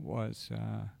drinking was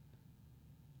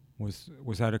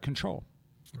out of control.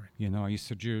 Right. You know, I used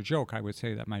to do a joke. I would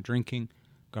say that my drinking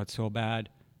got so bad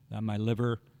that my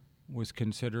liver was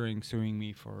considering suing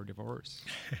me for divorce.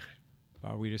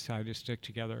 But we decided to stick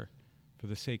together for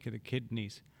the sake of the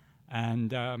kidneys.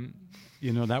 And,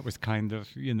 you know, that was kind of,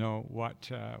 you know,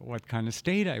 what kind of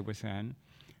state I was in.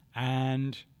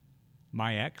 And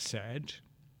my ex said,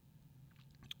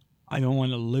 I don't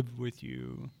want to live with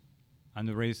you and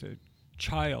to raise a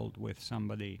child with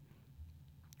somebody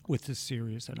with as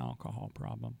serious an alcohol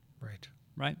problem. Right.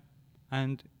 Right?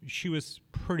 And she was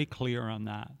pretty clear on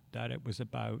that it was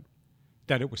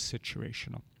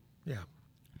situational. Yeah.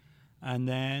 And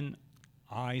then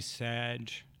I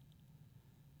said,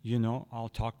 you know, I'll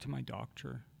talk to my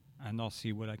doctor and I'll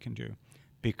see what I can do.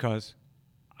 Because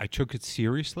I took it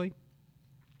seriously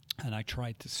and I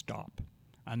tried to stop.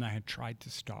 And I had tried to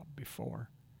stop before.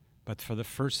 But for the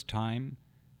first time,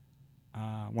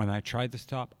 when I tried to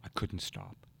stop, I couldn't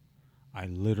stop. I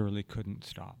literally couldn't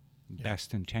stop. Yeah.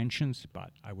 Best intentions,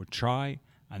 but I would try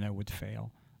and I would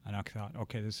fail. And I thought,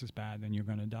 okay, this is bad, then you're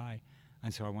going to die.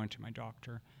 And so I went to my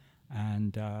doctor,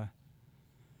 and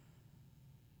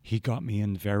he got me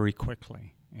in very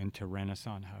quickly into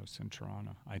Renaissance House in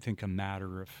Toronto. I think a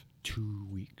matter of 2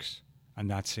 weeks. And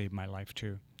that saved my life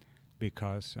too,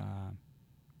 because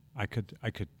I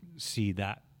could see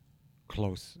that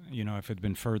close. You know, if it had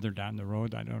been further down the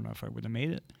road, I don't know if I would have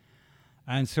made it.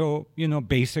 And so, you know,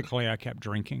 basically I kept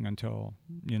drinking until,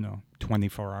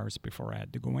 24 hours before I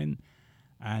had to go in.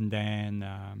 And then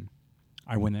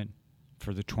I went in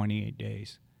for the 28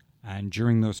 days. And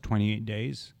during those 28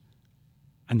 days,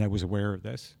 and I was aware of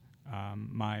this,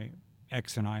 my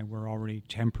ex and I were already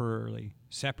temporarily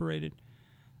separated.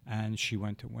 And she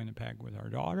went to Winnipeg with our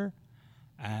daughter.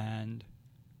 And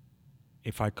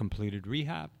if I completed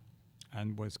rehab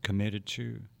and was committed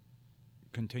to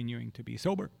continuing to be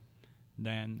sober,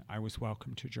 then I was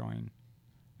welcome to join.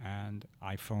 And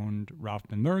I phoned Ralph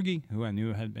Benmergui, who I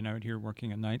knew had been out here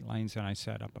working at Nightlines, and I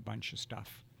set up a bunch of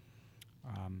stuff,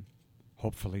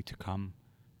 hopefully to come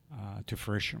to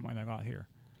fruition when I got here.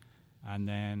 And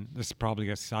then this is probably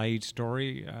a side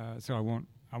story, so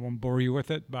I won't bore you with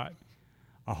it, but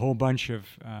a whole bunch of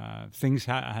things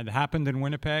had happened in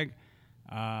Winnipeg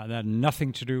that had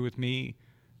nothing to do with me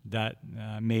that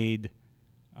made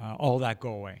all that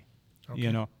go away. Okay.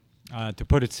 You know, to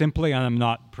put it simply, and I'm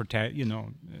not protecting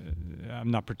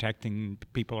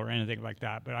people or anything like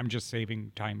that, but I'm just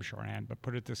saving time shorthand. But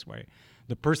put it this way,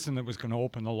 the person that was going to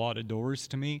open a lot of doors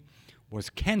to me was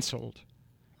canceled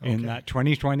in that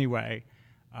 2020 way,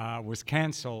 was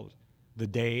canceled the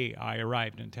day I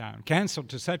arrived in town. Canceled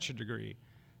to such a degree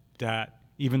that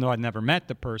even though I'd never met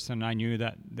the person, I knew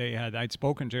that I'd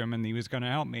spoken to him and he was going to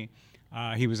help me.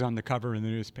 He was on the cover of the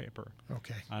newspaper.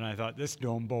 Okay. And I thought, this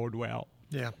don't bode well.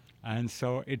 Yeah. And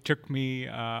so it took me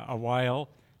a while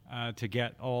to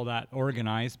get all that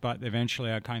organized, but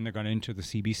eventually I kind of got into the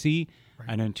CBC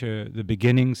and into the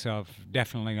beginnings of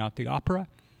Definitely Not the Opera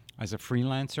as a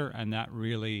freelancer, and that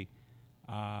really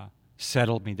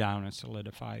settled me down and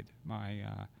solidified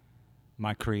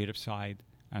my creative side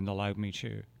and allowed me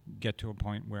to get to a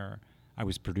point where I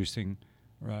was producing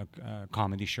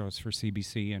comedy shows for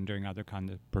CBC and doing other kind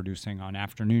of producing on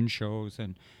afternoon shows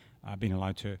and being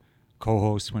allowed to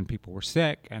co-host when people were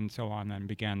sick and so on, and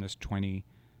began this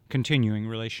continuing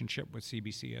relationship with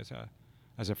CBC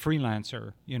as a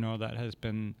freelancer, that has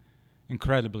been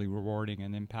incredibly rewarding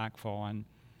and impactful. And,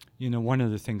 one of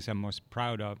the things I'm most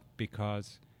proud of,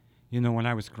 because, when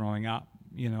I was growing up,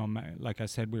 like I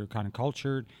said, we were kind of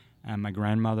cultured, and my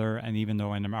grandmother, and even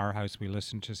though in our house we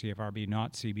listened to CFRB,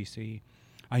 not CBC,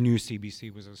 I knew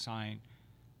CBC was a sign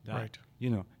that,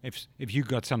 if you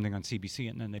got something on CBC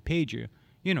and then they paid you,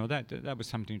 that was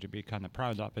something to be kind of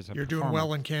proud of as a You're performer. doing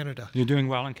well in Canada. You're doing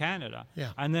well in Canada.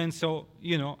 Yeah. And then so,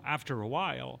 after a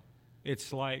while,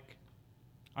 it's like,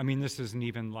 this isn't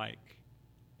even like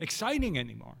exciting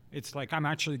anymore. It's like I'm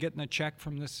actually getting a check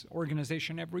from this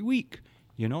organization every week,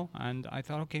 and I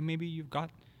thought, okay, maybe you've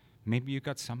got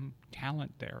some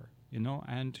talent there,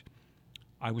 and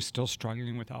I was still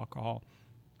struggling with alcohol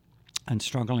and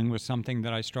struggling with something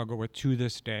that I struggle with to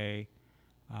this day,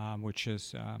 which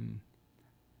is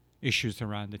issues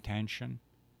around attention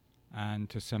and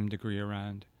to some degree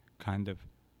around kind of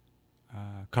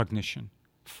cognition,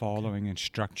 following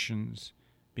instructions,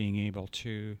 being able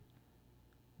to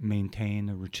maintain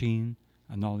a routine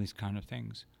and all these kind of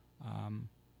things.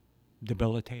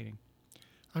 Debilitating.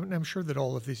 I'm sure that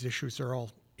all of these issues are all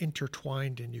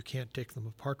intertwined and you can't take them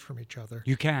apart from each other.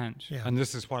 You can't. Yeah. And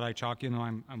this is what I talk,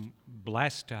 I'm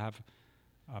blessed to have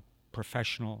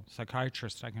professional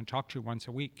psychiatrist I can talk to once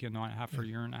a week, I have for a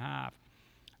year and a half.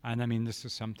 And I mean, this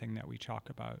is something that we talk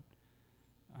about,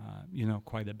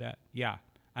 quite a bit. Yeah.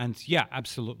 And yeah,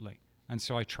 absolutely. And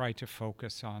so I try to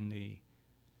focus on the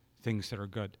things that are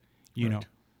good, Right.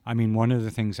 I mean, one of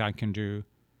the things I can do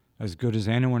as good as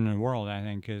anyone in the world, I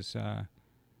think, is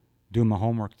do my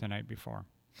homework the night before,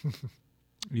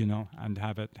 and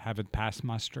have it pass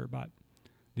muster. But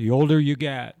the older you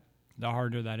get, the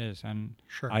harder that is. And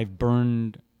Sure.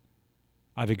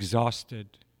 I've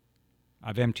exhausted,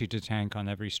 I've emptied the tank on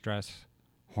every stress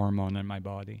hormone in my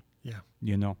body, Yeah.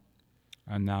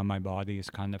 and now my body is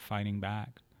kind of fighting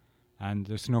back. And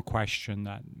there's no question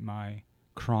that my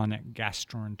chronic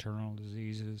gastrointestinal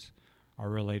diseases are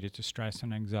related to stress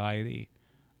and anxiety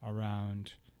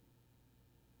around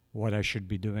what I should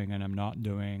be doing and I'm not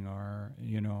doing, or,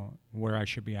 where I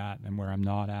should be at and where I'm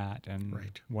not at, and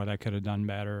Right. what I could have done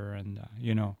better, and,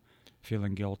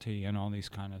 feeling guilty and all these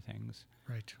kind of things.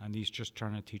 Right. And he's just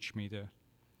trying to teach me to,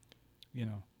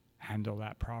 handle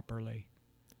that properly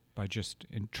by just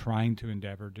trying to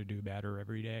endeavor to do better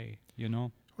every day,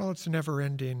 Well, it's a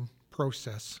never-ending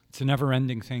process. It's a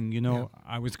never-ending thing, Yeah.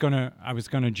 I was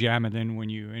gonna jam it in when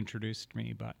you introduced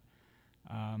me, but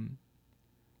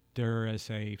there is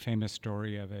a famous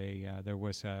story of there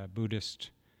was a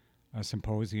Buddhist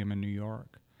symposium in New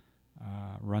York,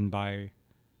 run by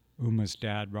Uma's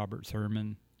dad, Robert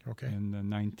Thurman, Okay. in the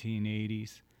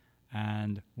 1980s,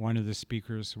 and one of the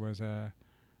speakers was a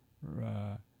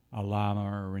lama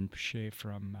or Rinpoche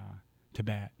from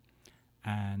Tibet,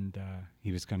 and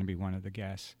he was going to be one of the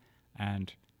guests,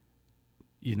 and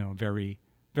very,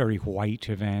 very white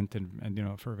event,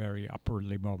 and for very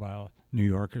upwardly mobile New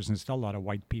Yorkers, and still a lot of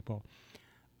white people,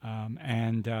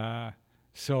 and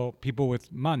so people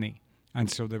with money, and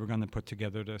so they were going to put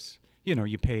together this.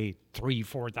 You pay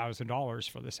 $3,000-$4,000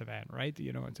 for this event, right?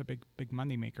 It's a big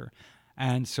money maker,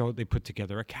 and so they put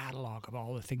together a catalog of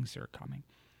all the things that are coming,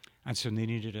 and so they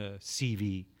needed a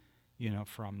CV,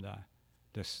 from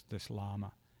this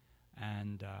lama,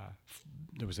 and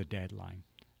there was a deadline,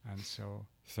 and so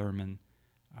Thurman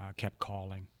kept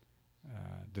calling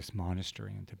this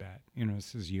monastery in Tibet.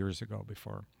 This is years ago,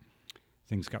 before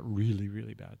things got really,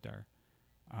 really bad there,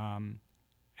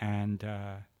 and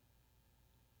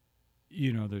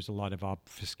there's a lot of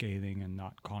obfuscating and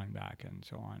not calling back and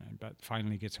so on. But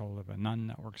finally gets hold of a nun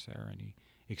that works there, and he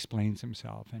explains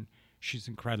himself, and she's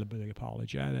incredibly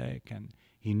apologetic, and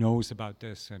he knows about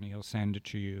this, and he'll send it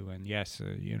to you, and yes,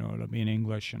 it'll be in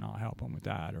English, and I'll help him with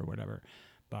that or whatever.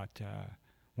 But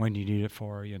when you need it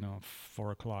for,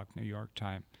 4 o'clock New York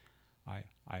time, I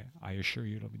assure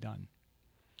you it'll be done.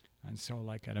 And so,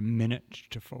 like, at a minute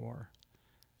to 4,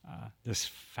 this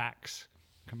fax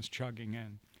comes chugging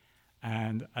in.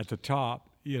 And at the top,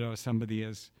 somebody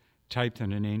has typed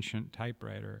in an ancient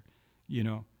typewriter,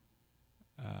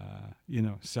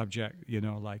 subject,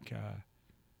 like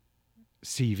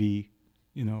CV,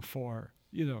 for,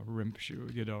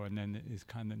 Rinpoche, and then his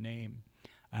kind of name.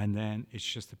 And then it's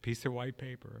just a piece of white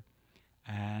paper,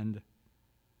 and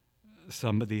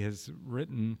somebody has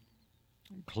written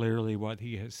clearly what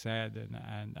he has said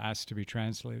and asked to be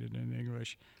translated in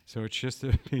English. So it's just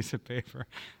a piece of paper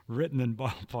written in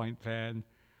ballpoint pen,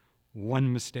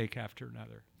 one mistake after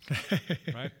another,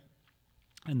 right?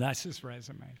 And that's his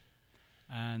resume.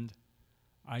 And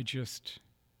I just,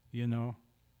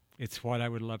 it's what I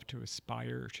would love to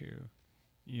aspire to,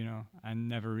 and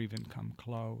never even come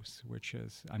close, which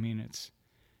is, I mean,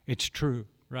 it's true,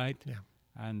 right? Yeah.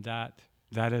 And that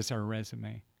is our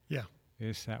resume. Yeah.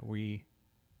 Is that we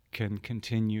can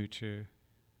continue to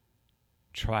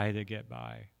try to get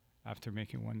by after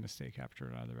making one mistake after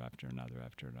another, after another,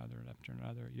 after another, after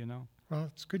another, Well,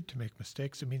 it's good to make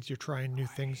mistakes. It means you're trying new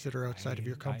things that are outside of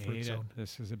your comfort zone.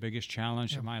 This is the biggest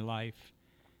challenge of my life,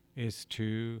 is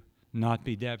to not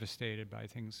be devastated by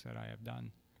things that I have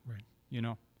done. Right.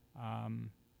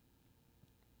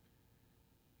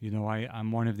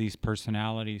 I'm one of these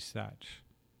personalities that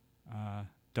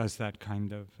does that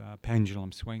kind of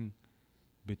pendulum swing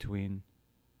between,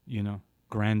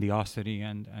 grandiosity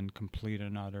and complete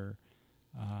and utter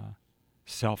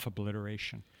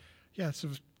self-obliteration. Yeah, it's a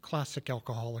classic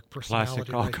alcoholic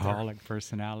personality. Classic alcoholic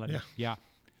personality. Yeah.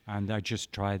 And I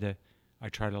just try to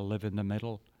live in the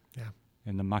middle. Yeah.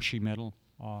 In the mushy middle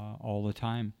all the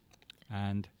time.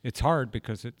 And it's hard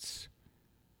because it's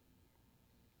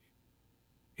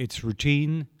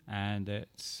routine, and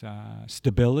it's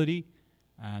stability,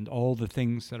 and all the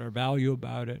things that are valuable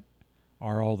about it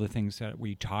are all the things that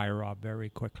we tire of very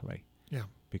quickly. Yeah.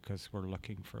 Because we're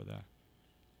looking for the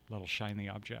little shiny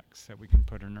objects that we can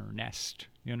put in our nest,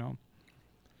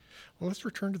 Well, let's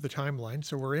return to the timeline.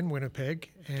 So we're in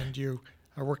Winnipeg, and you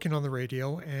are working on the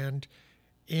radio, and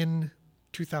in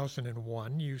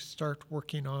 2001, you start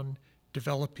working on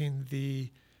developing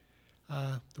the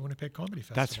Winnipeg Comedy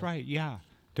Festival. That's right, yeah.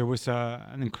 There was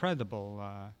an incredible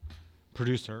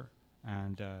producer,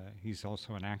 and he's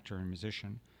also an actor and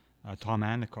musician, Tom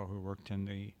Anico, who worked in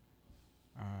the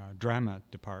drama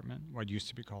department, what used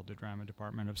to be called the drama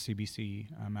department of CBC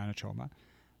Manitoba.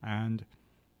 And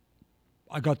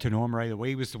I got to know him right away.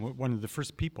 He was one of the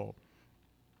first people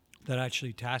that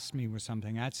actually tasked me with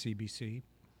something at CBC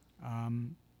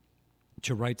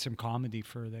to write some comedy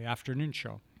for the afternoon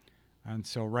show. And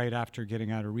so right after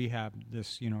getting out of rehab,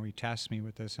 he tasked me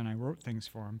with this, and I wrote things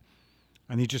for him.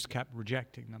 And he just kept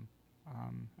rejecting them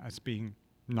as being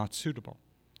not suitable.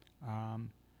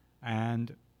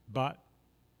 But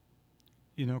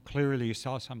clearly he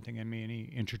saw something in me, and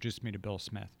he introduced me to Bill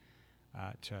Smith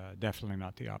at Definitely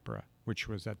Not the Opera, which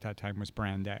was at that time was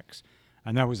Brand X.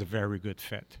 And that was a very good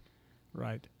fit,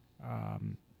 right,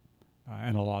 in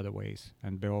a lot of ways.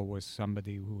 And Bill was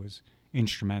somebody who was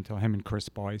instrumental, him and Chris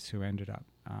Boyce, who ended up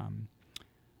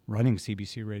running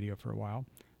CBC Radio for a while,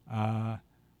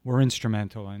 were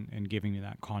instrumental in giving me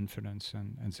that confidence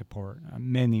and support.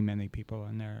 Many, many people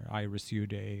in there, Iris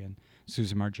Uday and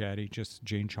Susan Margetti, just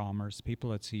Jane Chalmers,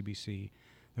 people at CBC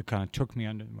that kind of took me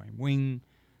under my wing,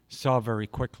 saw very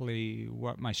quickly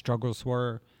what my struggles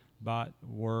were, but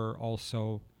were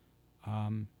also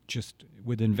just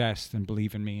would invest and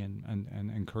believe in me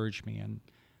and encourage me. And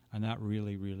that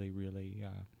really, really, really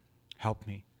helped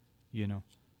me,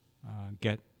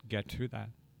 get through that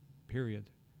period.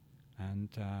 And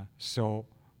so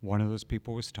one of those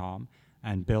people was Tom,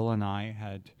 and Bill and I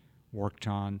had worked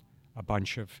on a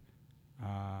bunch of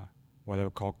what I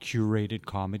would call curated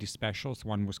comedy specials.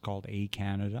 One was called A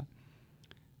Canada,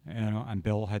 and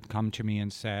Bill had come to me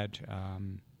and said,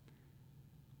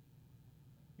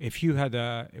 if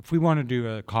we want to do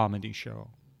a comedy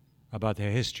show about the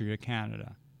history of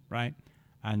Canada, right?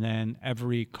 And then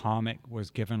every comic was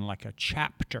given like a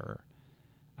chapter,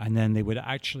 and then they would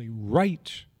actually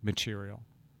write material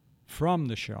from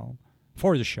the show,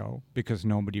 for the show, because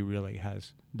nobody really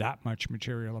has that much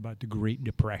material about the Great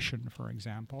Depression, for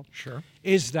example. Sure.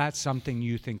 Is that something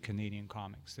you think Canadian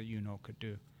comics that could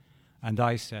do? And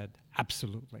I said,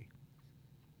 absolutely.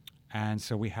 And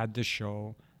so we had this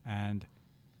show, and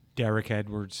Derek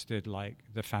Edwards did like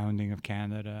the founding of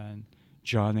Canada, and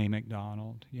John A.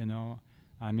 MacDonald,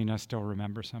 I still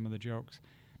remember some of the jokes.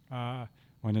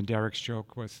 One of Derek's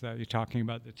joke was that you're talking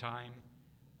about the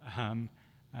time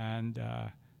and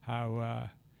how,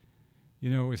 it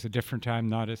was a different time,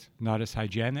 not as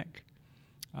hygienic,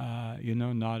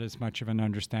 not as much of an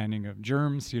understanding of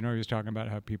germs. He was talking about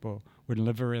how people wouldn't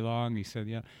live very long. He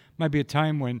said, might be a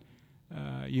time when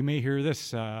you may hear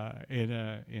this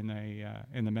in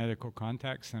the medical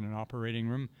context in an operating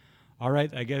room. All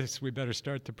right, I guess we better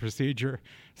start the procedure.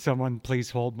 Someone please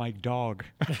hold my dog.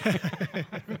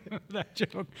 That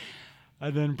joke.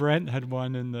 And then Brent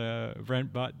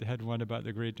Butt had one about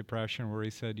the Great Depression, where he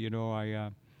said,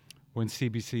 when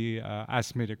CBC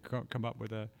asked me to come up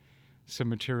with some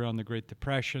material on the Great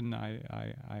Depression,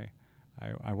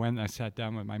 I went and I sat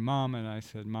down with my mom, and I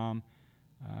said, Mom,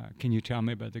 can you tell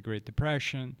me about the Great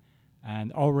Depression?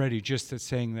 And already just at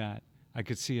saying that, I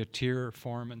could see a tear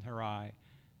form in her eye.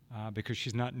 Because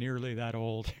she's not nearly that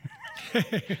old.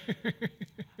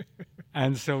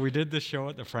 And so we did the show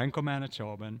at the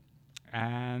Franco-Manitoban,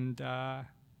 and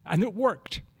it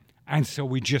worked. And so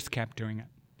we just kept doing it.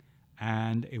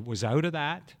 And it was out of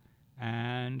that,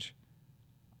 and,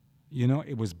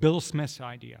 it was Bill Smith's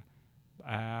idea.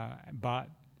 But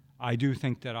I do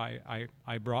think that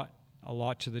I brought a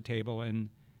lot to the table in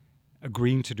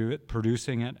agreeing to do it,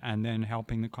 producing it, and then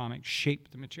helping the comics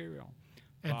shape the material.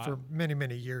 And for many,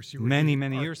 many years, you were many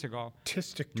years ago,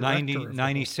 artistic director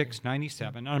 96,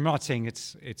 97. I'm not saying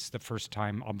it's the first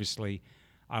time. Obviously,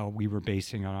 we were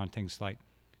basing it on things like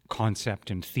concept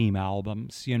and theme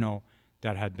albums,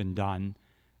 that had been done.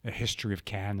 A history of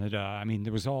Canada.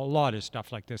 There was a lot of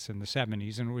stuff like this in the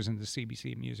 70s, and it was in the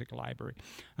CBC Music Library.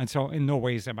 And so in no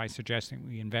ways am I suggesting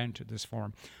we invented this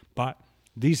form. But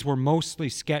these were mostly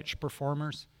sketch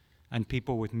performers and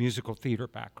people with musical theater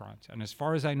backgrounds. And as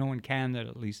far as I know in Canada,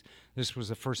 at least, this was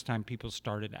the first time people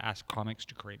started to ask comics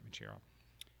to create material.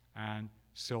 And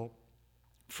so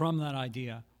from that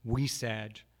idea, we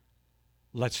said,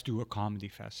 let's do a comedy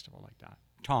festival like that.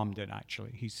 Tom did,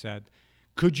 actually. He said,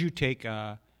 could you take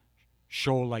a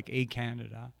show like A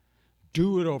Canada,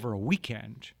 do it over a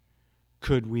weekend?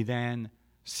 Could we then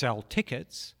sell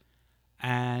tickets,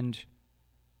 and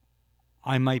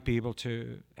I might be able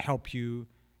to help you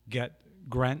get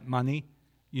grant money,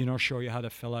 you know, show you how to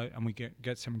fill out, and we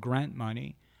get some grant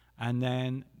money. And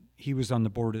then he was on the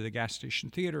board of the gas station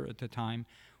theater at the time.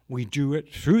 We do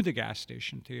it through the gas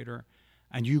station theater,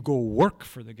 and you go work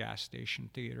for the gas station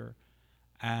theater,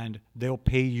 and they'll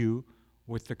pay you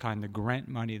with the kind of grant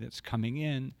money that's coming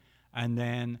in, and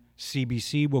then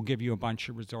CBC will give you a bunch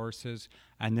of resources,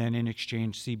 and then in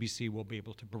exchange, CBC will be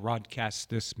able to broadcast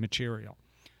this material.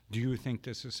 Do you think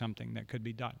this is something that could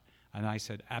be done? And I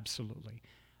said, absolutely.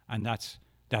 And that's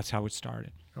how it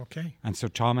started. Okay. And so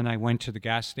Tom and I went to the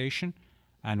gas station,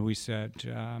 and we said,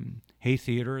 hey,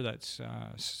 theater that's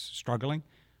struggling,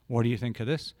 what do you think of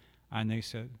this? And they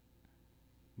said,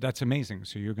 that's amazing.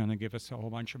 So you're going to give us a whole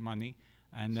bunch of money,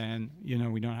 and then, you know,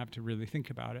 we don't have to really think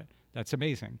about it. That's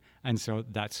amazing. And so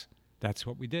that's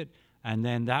what we did. And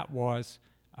then that was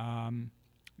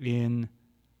in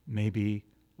maybe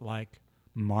like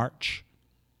March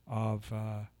of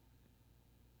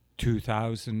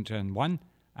 2001.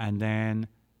 And then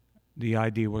the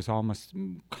idea was almost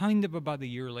kind of about a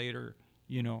year later,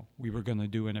 you know, we were going to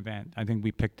do an event. I think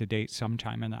we picked a date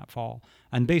sometime in that fall.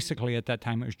 And basically at that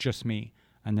time it was just me.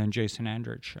 And then Jason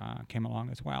Andrich came along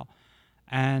as well.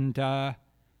 And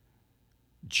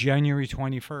January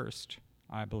 21st,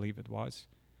 I believe it was,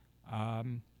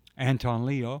 Anton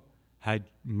Leo had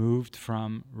moved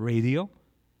from radio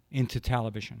into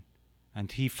television.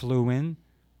 And he flew in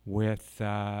with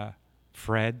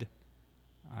Fred,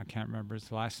 I can't remember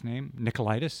his last name,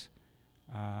 Nicolaitis,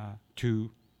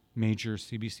 two major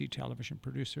CBC television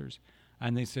producers.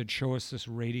 And they said, show us this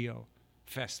radio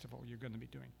festival you're going to be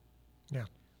doing. Yeah.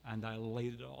 And I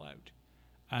laid it all out.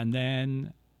 And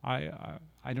then I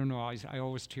don't know, I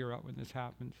always tear up when this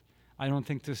happens. I don't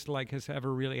think this has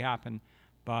ever really happened,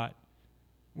 but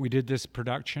we did this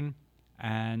production,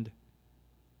 and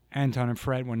Anton and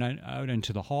Fred went out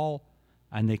into the hall,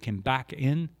 and they came back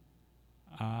in.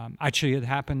 Actually, it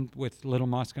happened with Little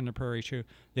Mosque on the Prairie too.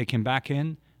 They came back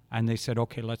in, and they said,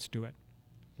 okay, let's do it.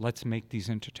 Let's make these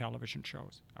into television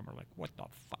shows. And we're like, what the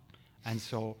fuck? And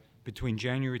so between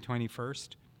January 21st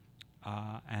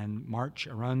and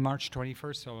around March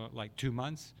 21st, so like 2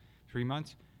 months, 3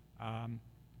 months,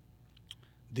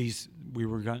 we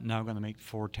were now going to make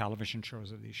 4 television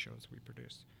shows of these shows we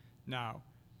produced. Now,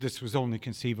 this was only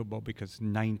conceivable because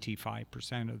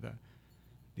 95% of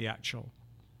the actual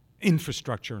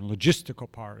infrastructure and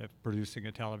logistical part of producing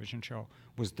a television show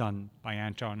was done by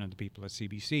Anton and the people at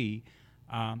CBC.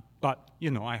 But,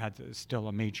 you know, I had still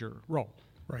a major role.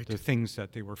 Right. The things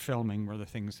that they were filming were the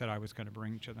things that I was going to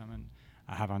bring to them and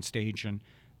have on stage, and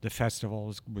the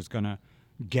festival was going to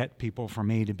get people from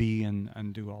A to B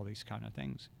and do all these kind of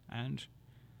things. And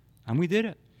we did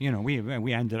it. You know,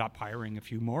 we ended up hiring a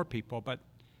few more people, but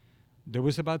there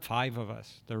was about 5 of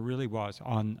us. There really was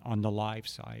on the live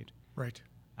side. Right.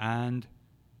 And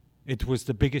it was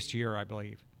the biggest year, I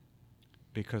believe,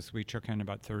 because we took in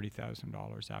about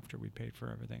 $30,000 after we paid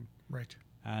for everything. Right.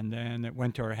 And then it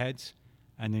went to our heads.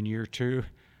 And in year 2,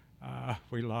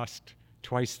 we lost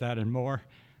twice that and more.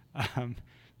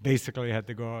 Basically had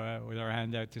to go with our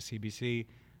hand out to CBC.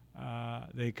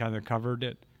 They kind of covered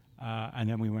it. And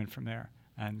then we went from there.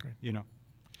 And, Great. You know.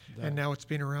 And now it's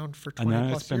been around for 20 plus years. And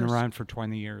then it's been years. around for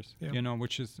 20 years, Yeah. you know,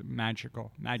 which is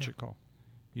magical, Yeah.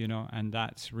 you know, and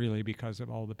that's really because of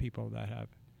all the people that have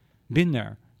been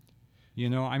there. You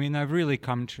know, I mean, I've really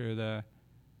come to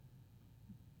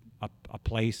a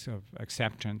place of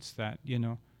acceptance that, you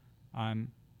know,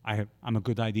 I'm a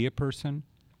good idea person,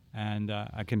 and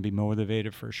I can be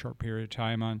motivated for a short period of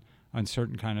time on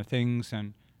certain kind of things,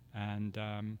 and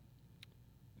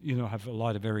you know, have a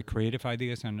lot of very creative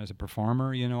ideas, and as a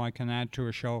performer, you know, I can add to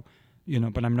a show, you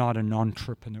know, but I'm not an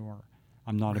entrepreneur.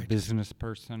 I'm not Right. a business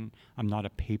person. I'm not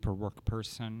a paperwork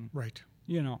person. Right.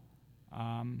 You know,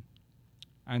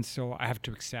 and so I have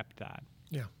to accept that.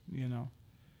 Yeah. You know,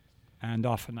 and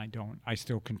often I don't. I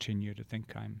still continue to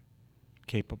think I'm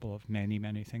capable of many,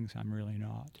 many things I'm really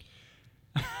not.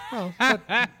 Well, but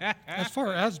as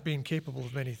far as being capable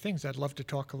of many things, I'd love to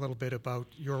talk a little bit about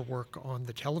your work on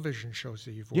the television shows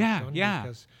that you've worked on. Yeah.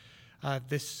 Because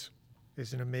this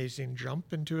is an amazing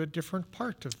jump into a different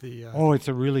part of the... Oh, it's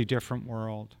a really different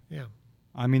world. Yeah.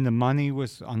 I mean, the money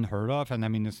was unheard of, and I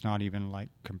mean, it's not even like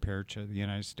compared to the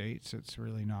United States. It's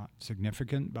really not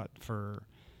significant, but for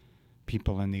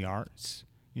people in the arts,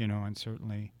 you know, and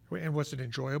certainly... And was it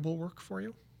enjoyable work for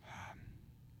you?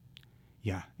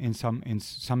 Yeah,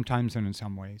 sometimes and in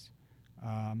some ways.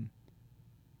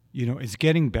 You know, it's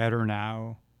getting better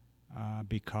now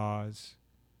because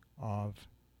of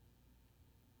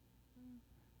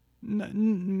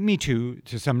me too,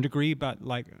 to some degree, but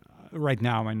like right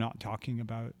now I'm not talking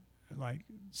about like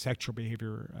sexual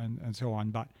behavior and so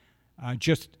on, but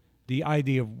just the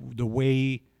idea of the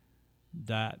way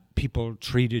that people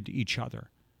treated each other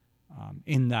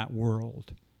in that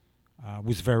world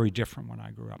was very different when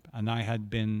I grew up. And I had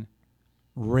been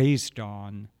raised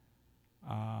on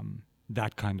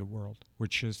that kind of world,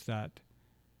 which is that,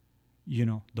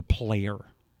 the player,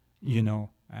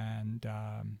 and,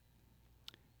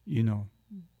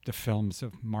 the films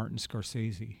of Martin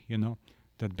Scorsese,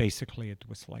 that basically it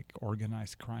was like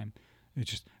organized crime. It's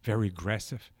just very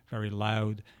aggressive, very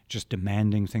loud, just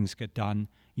demanding things get done,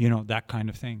 that kind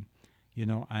of thing,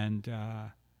 and,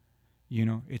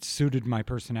 it suited my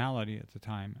personality at the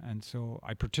time. And so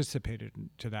I participated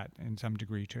to that in some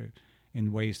degree too,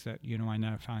 in ways that, I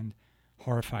now find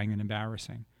horrifying and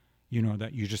embarrassing,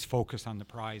 that you just focus on the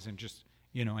prize and just,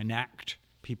 enact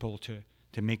people to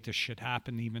make this shit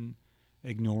happen, even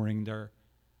ignoring their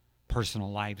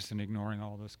personal lives and ignoring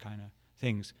all those kind of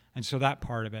things. And so that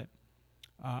part of it,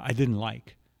 I didn't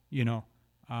like,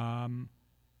 I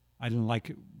didn't like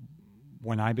it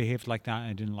when I behaved like that.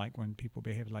 I didn't like when people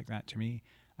behaved like that to me.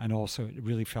 And also it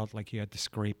really felt like you had to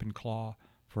scrape and claw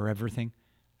for everything.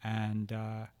 And,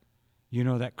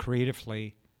 that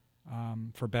creatively,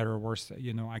 for better or worse,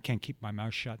 I can't keep my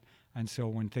mouth shut. And so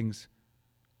when things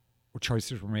or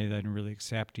choices were made I didn't really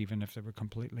accept, even if they were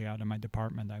completely out of my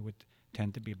department, I would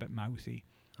tend to be a bit mouthy,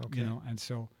 and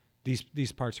so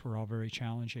these parts were all very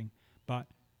challenging. But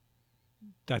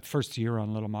that first year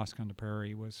on Little Mosque on the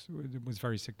Prairie was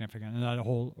very significant, and that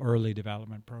whole early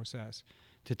development process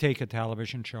to take a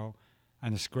television show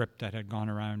and a script that had gone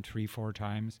around 3-4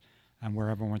 times, and where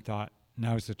everyone thought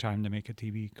now's the time to make a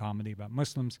TV comedy about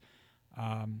Muslims,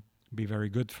 be very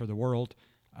good for the world.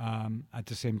 At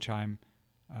the same time,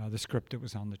 the script that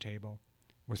was on the table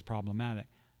was problematic.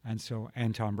 And so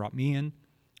Anton brought me in.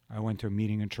 I went to a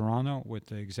meeting in Toronto with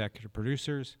the executive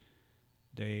producers.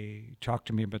 They talked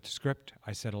to me about the script.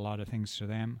 I said a lot of things to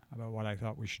them about what I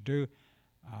thought we should do.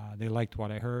 They liked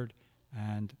what I heard.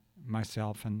 And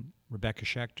myself and Rebecca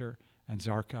Schechter and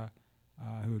Zarka,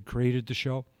 who had created the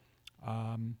show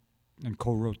and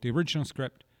co-wrote the original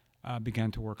script,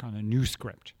 began to work on a new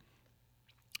script.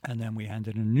 And then we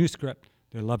handed in a new script.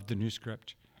 They loved the new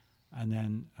script. And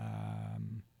then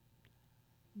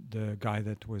the guy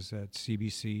that was at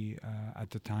CBC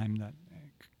at the time that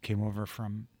came over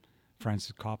from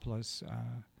Francis Coppola's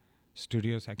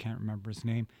studios, I can't remember his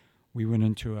name, we went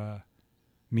into a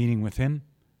meeting with him.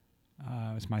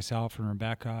 It was myself and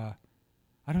Rebecca.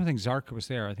 I don't think Zarka was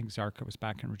there. I think Zarka was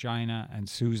back in Regina, and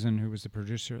Susan, who was the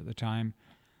producer at the time.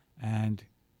 And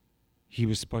he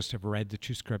was supposed to have read the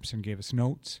 2 scripts and gave us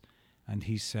notes. And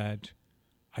he said,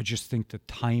 I just think the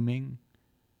timing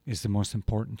is the most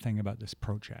important thing about this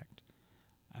project.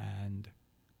 And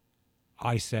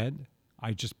I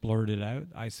just blurted out,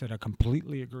 I said, I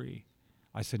completely agree.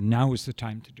 I said, now is the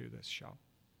time to do this show,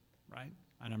 right?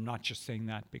 And I'm not just saying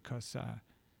that because,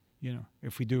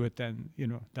 if we do it, then,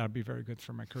 that'll be very good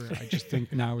for my career. I just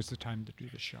think now is the time to do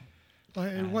the show. Well,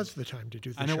 it was the time to do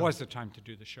the show. And it was the time to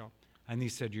do the show. And he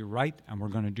said, you're right, and we're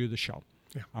going to do the show.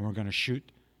 Yeah. And we're going to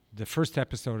shoot the first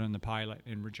episode in the pilot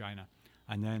in Regina.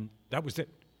 And then that was it.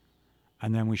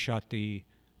 And then we shot the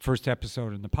first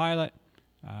episode in the pilot.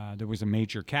 There was a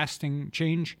major casting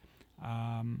change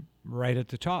right at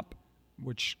the top,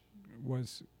 which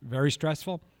was very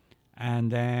stressful.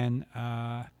 And then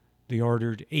they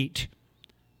ordered 8.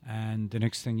 And the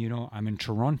next thing you know, I'm in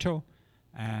Toronto,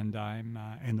 and I'm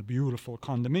in the beautiful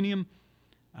condominium,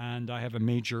 and I have a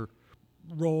major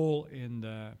role in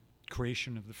the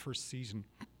creation of the first season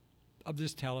of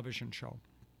this television show.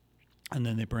 And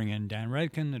then they bring in Dan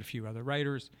Redkin and a few other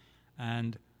writers,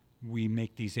 and we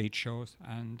make these 8 shows,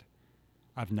 and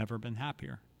I've never been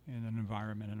happier in an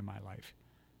environment in my life.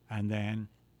 And then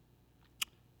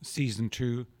season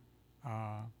 2,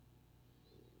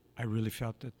 I really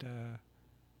felt that the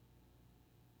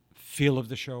feel of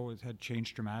the show had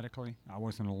changed dramatically. I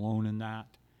wasn't alone in that.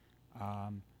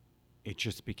 It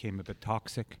just became a bit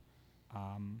toxic.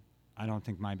 I don't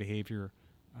think my behavior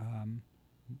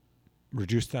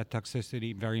reduced that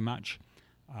toxicity very much.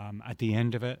 At the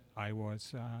end of it, I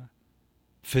was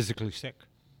physically sick,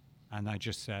 and I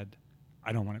just said,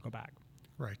 I don't want to go back.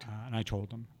 Right. And I told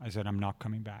them, I said, I'm not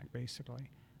coming back, basically.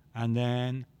 And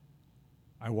then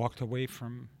I walked away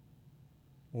from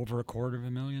over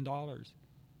 $250,000.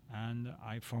 And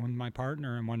I phoned my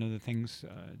partner, and one of the things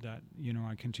that,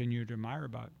 I continue to admire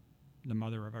about the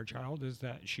mother of our child is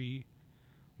that she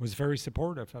was very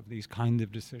supportive of these kind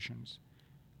of decisions.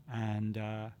 And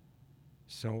and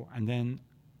then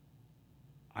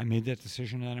I made that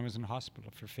decision, and I was in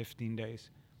hospital for 15 days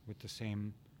with the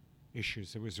same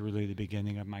issues. It was really the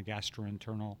beginning of my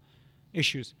gastrointestinal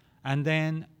issues. And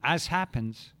then, as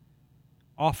happens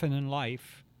often in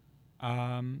life,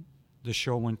 the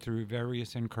show went through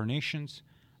various incarnations,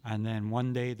 and then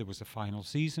one day there was a final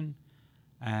season,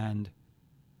 and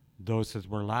those that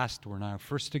were last were now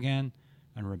first again,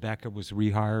 and Rebecca was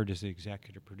rehired as the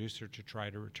executive producer to try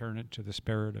to return it to the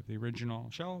spirit of the original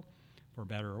show, for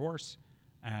better or worse,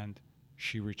 and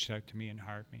she reached out to me and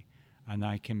hired me, and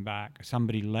I came back.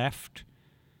 Somebody left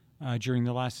during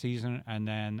the last season, and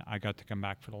then I got to come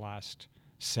back for the last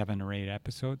 7 or 8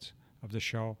 episodes of the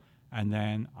show, and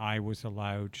then I was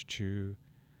allowed to,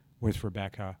 with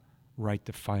Rebecca, write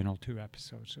the final 2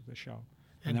 episodes of the show.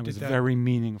 And that was very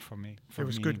meaningful for me. It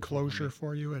was good closure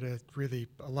for you. It really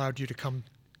allowed you to come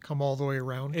all the way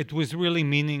around. It was really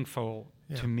meaningful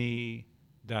to me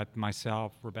that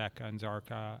myself, Rebecca, and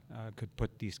Zarka could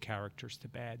put these characters to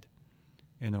bed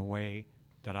in a way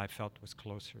that I felt was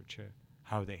closer to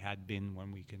how they had been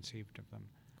when we conceived of them.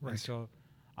 Right. And so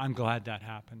I'm glad that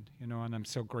happened, and I'm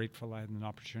so grateful I had an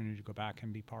opportunity to go back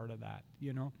and be part of that,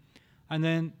 And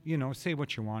then, say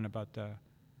what you want about the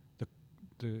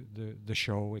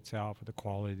show itself, or the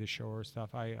quality of the show or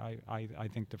stuff. I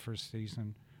think the first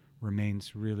season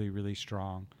remains really, really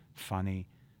strong, funny,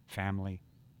 family,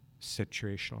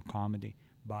 situational comedy.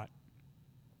 But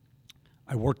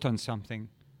I worked on something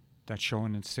that's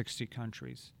shown in 60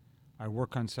 countries. I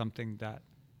work on something that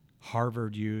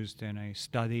Harvard used in a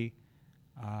study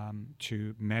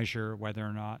to measure whether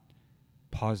or not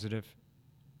positive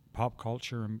pop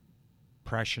culture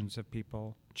impressions of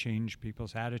people change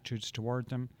people's attitudes toward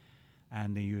them,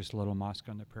 and they used Little Mosque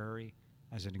on the Prairie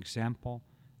as an example,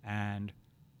 and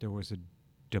there was a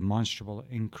demonstrable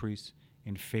increase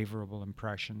in favorable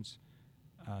impressions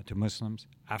to Muslims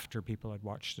after people had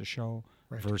watched the show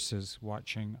versus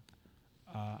watching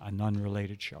an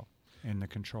unrelated show in the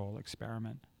control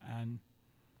experiment. And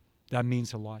that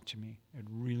means a lot to me. It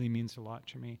really means a lot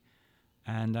to me.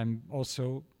 And I'm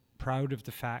also proud of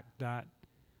the fact that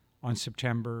on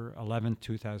September 11,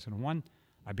 2001,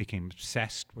 I became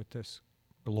obsessed with this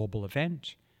global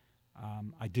event.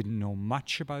 I didn't know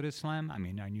much about Islam. I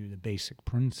mean, I knew the basic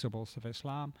principles of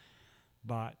Islam,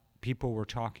 but people were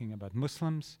talking about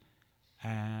Muslims,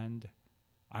 and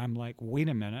I'm like, wait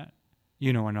a minute,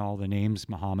 and all the names,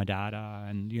 Muhammad Atta,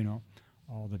 and,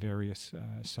 all the various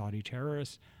Saudi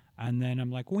terrorists. And then I'm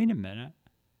like, wait a minute,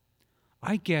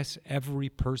 I guess every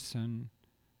person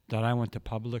that I went to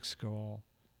public school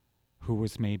who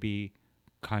was maybe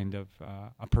kind of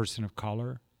a person of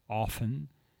color, often,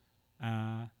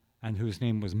 and whose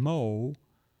name was Mo,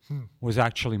 was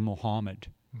actually Muhammad,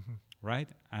 right?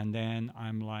 And then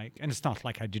I'm like, and it's not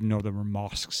like I didn't know there were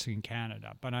mosques in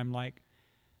Canada, but I'm like,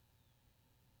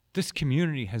 this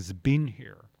community has been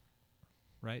here,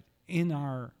 right, in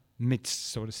our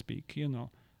midst, so to speak,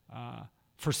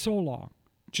 for so long,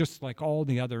 just like all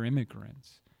the other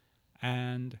immigrants.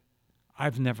 And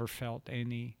I've never felt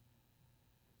any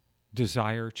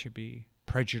desire to be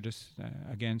prejudiced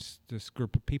against this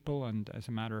group of people. And as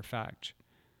a matter of fact,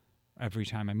 every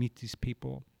time I meet these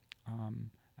people,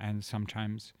 and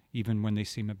sometimes even when they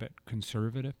seem a bit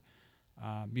conservative,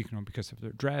 because of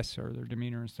their dress or their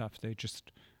demeanor and stuff, they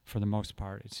just, for the most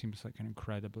part, it seems like an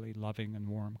incredibly loving and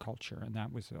warm culture. And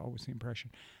that was always the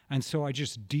impression. And so I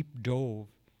just deep dove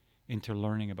into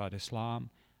learning about Islam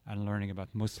and learning about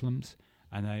Muslims.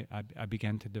 And I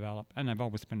began to develop, and I've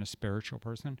always been a spiritual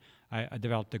person, I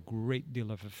developed a great deal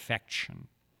of affection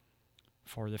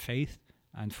for the faith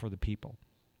and for the people,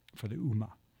 for the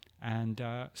Ummah. And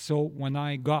so when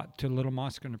I got to Little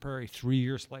Mosque on the Prairie 3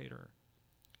 years later,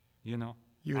 You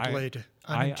had laid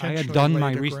I had done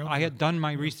my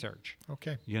groundwork. research.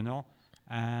 Okay.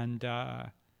 And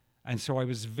so I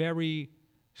was very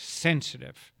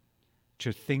sensitive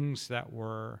to things that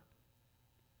were,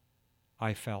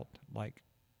 I felt like,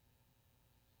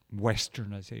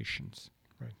 westernizations.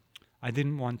 Right. I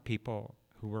didn't want people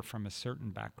who were from a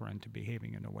certain background to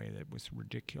behaving in a way that was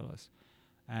ridiculous.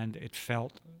 And it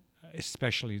felt,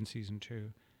 especially in season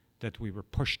 2, that we were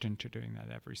pushed into doing that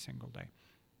every single day.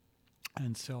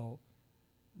 And so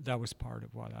that was part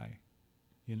of what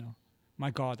my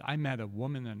God, I met a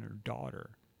woman and her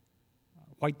daughter,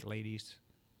 white ladies,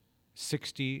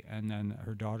 60, and then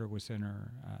her daughter was in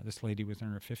her, this lady was in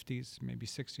her 50s, maybe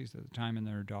 60s at the time, and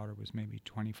then her daughter was maybe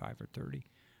 25 or 30,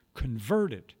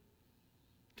 converted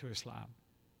to Islam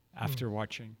after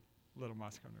watching Little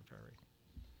Mosque on the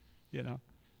Prairie.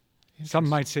 Some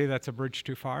might say that's a bridge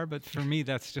too far, but for me,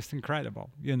 that's just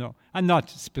incredible, And not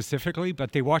specifically,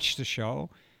 but they watched the show.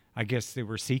 I guess they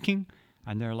were seeking,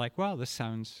 And they're like, well, this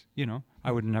sounds,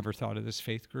 I would have never thought of this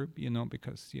faith group,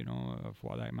 because, of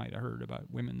what I might have heard about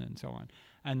women and so on.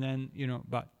 And then,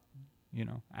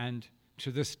 and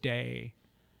to this day,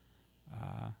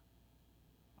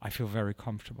 I feel very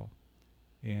comfortable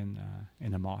in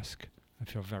a mosque. I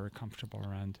feel very comfortable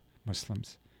around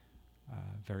Muslims,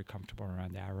 very comfortable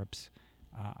around Arabs.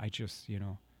 I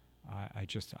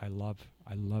love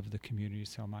the community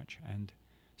so much. And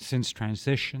since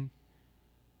transition,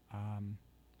 I've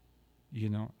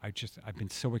been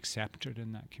so accepted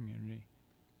in that community,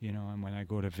 and when I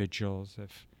go to vigils,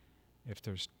 if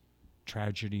there's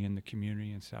tragedy in the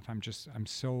community and stuff, I'm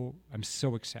so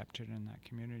accepted in that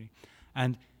community.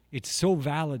 And it's so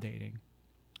validating,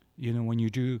 when you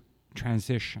do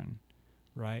transition,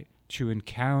 right, to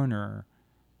encounter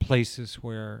places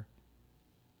where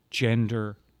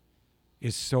gender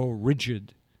is so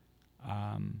rigid,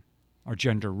 or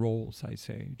gender roles, I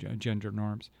say, gender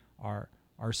norms are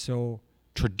so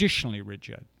traditionally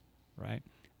rigid, right,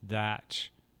 that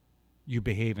you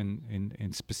behave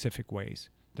in specific ways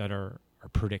that are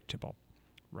predictable,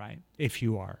 right, if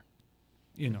you are,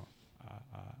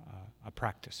 a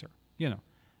practicer,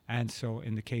 And so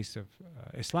in the case of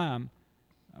Islam,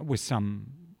 with some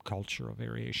cultural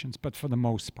variations, but for the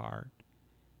most part,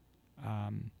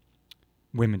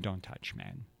 women don't touch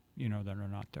men, that are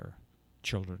not their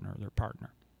children or their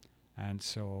partner. And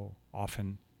so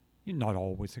often, not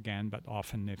always again, but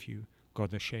often if you go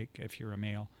to shake, if you're a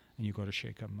male and you go to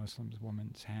shake a Muslim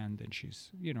woman's hand and she's,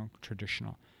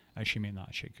 traditional, she may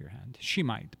not shake your hand. She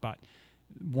might, but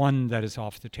one that is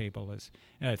off the table is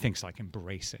things like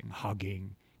embracing,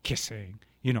 hugging, kissing,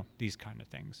 these kind of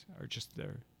things are just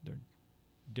they're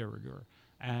de rigueur.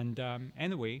 And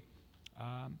anyway,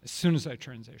 as soon as I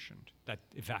transitioned, that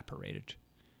evaporated.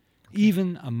 Okay.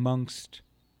 Even amongst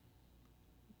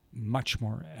much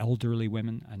more elderly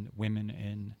women and women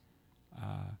in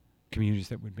communities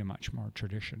that would be much more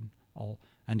traditional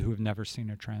and who have never seen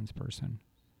a trans person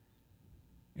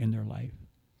in their life,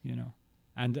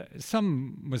 And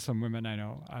some Muslim women I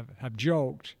know have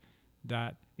joked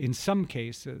that in some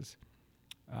cases,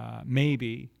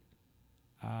 maybe,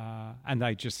 and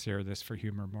I just share this for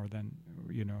humor more than,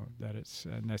 that it's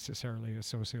necessarily a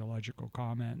sociological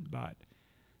comment, but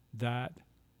that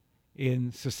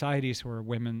in societies where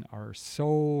women are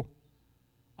so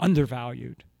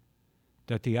undervalued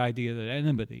that the idea that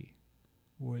anybody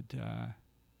would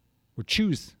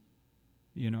choose,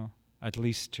 at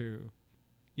least to,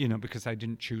 because I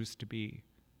didn't choose to be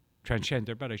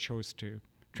transgender, but I chose to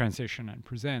transition and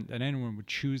present, that anyone would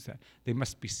choose that, they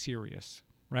must be serious,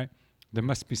 right? There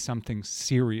must be something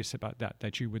serious about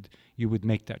that you would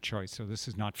make that choice. So this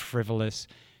is not frivolous,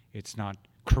 it's not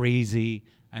crazy,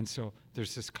 and so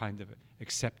there's this kind of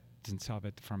acceptance of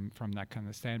it from that kind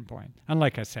of standpoint. And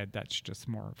like I said, that's just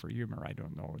more for humor. I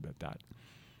don't know that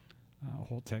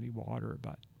holds any water,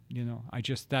 but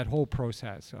that whole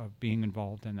process of being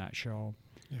involved in that show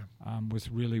was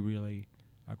really, really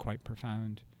quite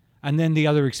profound. And then the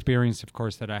other experience, of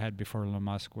course, that I had before Le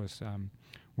Musque was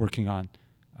working on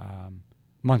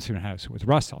Monsoon House with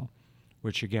Russell,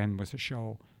 which again was a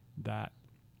show that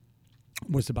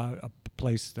was about a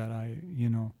place that I,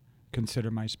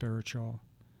 consider my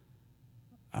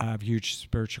I have huge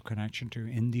spiritual connection to,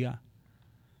 India.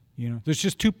 There's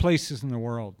just two places in the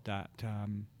world that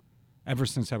ever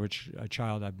since I was a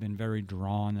child I've been very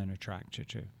drawn and attracted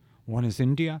to. One is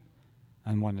India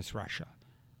and one is Russia.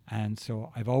 And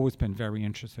so I've always been very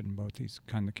interested in both these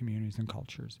kind of communities and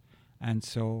cultures. And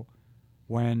so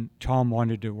when Tom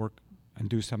wanted to work and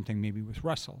do something maybe with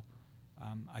Russell,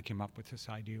 I came up with this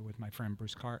idea with my friend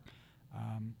Bruce Clark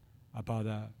about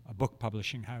a book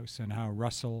publishing house and how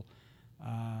Russell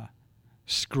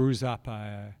screws up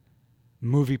a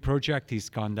movie project. He's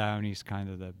kind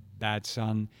of the bad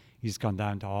son. He's gone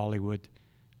down to Hollywood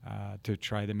to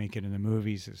try to make it in the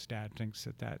movies. His dad thinks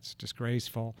that's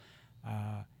disgraceful.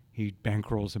 He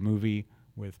bankrolls a movie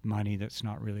with money that's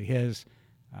not really his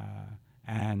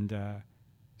and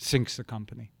sinks the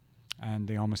company. And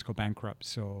they almost go bankrupt.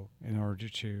 So in order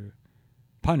to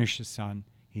punish his son,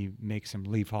 he makes him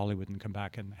leave Hollywood and come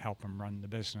back and help him run the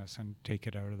business and take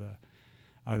it out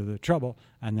of the trouble.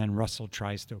 And then Russell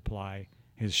tries to apply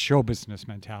his show business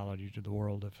mentality to the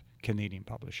world of Canadian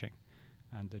publishing.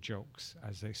 And the jokes,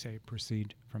 as they say,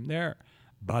 proceed from there.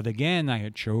 But again, I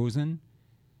had chosen,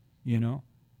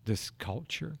 this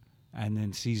culture. And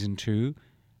then season 2,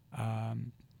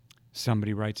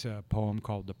 somebody writes a poem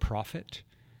called The Prophet.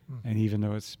 And even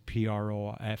though it's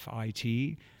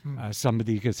Profit,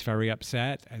 somebody gets very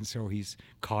upset. And so he's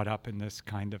caught up in this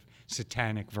kind of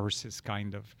satanic versus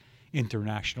kind of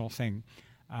international thing.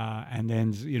 And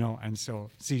then, and so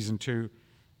season 2,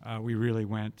 we really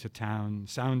went to town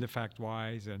sound effect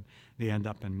wise, and they end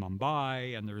up in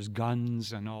Mumbai, and there's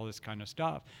guns and all this kind of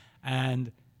stuff.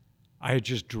 And I had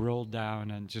just drilled down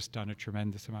and just done a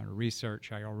tremendous amount of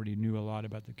research. I already knew a lot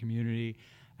about the community,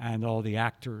 and all the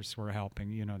actors were helping.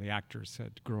 The actors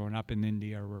had grown up in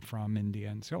India, were from India,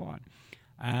 and so on.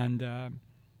 And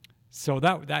so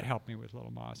that helped me with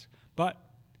Little Mosque. But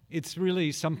it's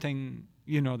really something,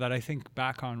 that I think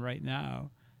back on right now,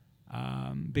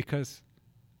 because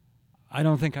I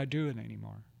don't think I do it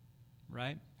anymore,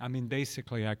 right? I mean,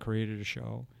 basically, I created a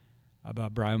show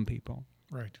about brown people,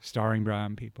 Right. starring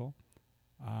brown people,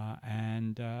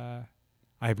 and I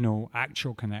have no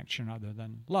actual connection other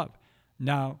than love.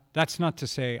 Now, that's not to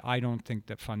say I don't think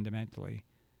that fundamentally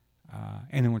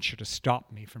anyone should have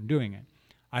stopped me from doing it.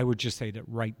 I would just say that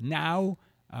right now,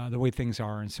 the way things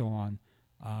are and so on,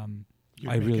 You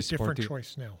I make really a support different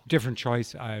choice now. different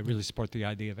choice. I really support the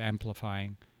idea of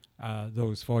amplifying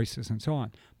those voices and so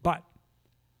on. But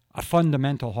a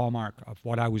fundamental hallmark of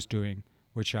what I was doing,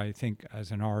 which I think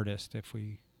as an artist, if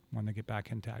we want to get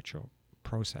back into actual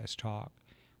process talk,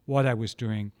 what I was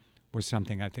doing was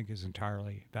something I think is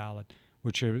entirely valid,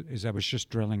 which is I was just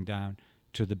drilling down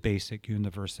to the basic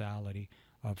universality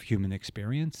of human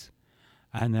experience,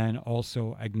 and then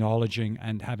also acknowledging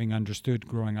and having understood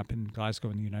growing up in Glasgow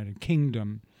in the United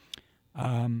Kingdom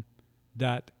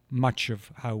that much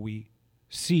of how we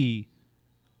see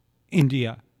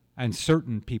India and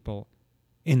certain people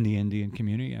in the Indian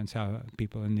community and how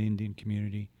people in the Indian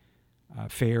community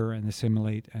fare and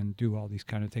assimilate and do all these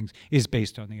kind of things is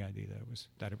based on the idea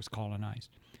that it was colonized.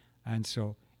 And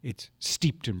so it's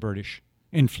steeped in British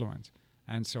influence.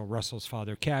 And so Russell's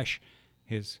father, Cash,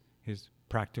 his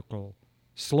practical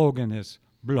slogan is,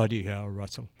 "Bloody hell,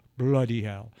 Russell, bloody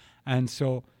hell." And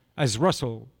so, as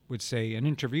Russell would say in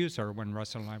interviews, or when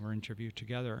Russell and I were interviewed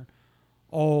together,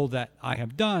 all that I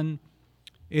have done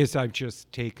is I've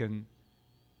just taken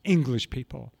English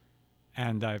people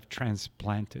and I've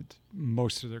transplanted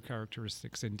most of their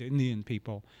characteristics into Indian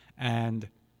people, and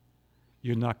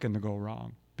you're not going to go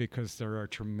wrong because there are a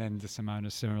tremendous amount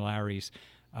of similarities.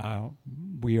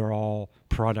 We are all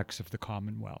products of the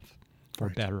Commonwealth, for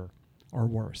Right. better or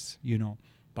worse,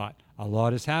 But a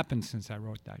lot has happened since I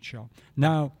wrote that show.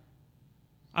 Now,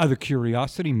 out of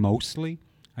curiosity, mostly,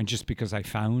 and just because I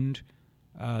found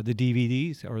the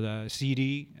DVDs or the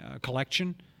CD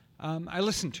collection, I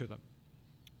listened to them,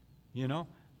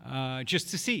 just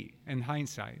to see in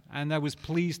hindsight. And I was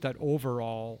pleased that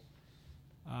overall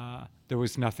there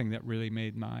was nothing that really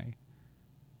made my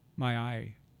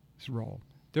eyes roll.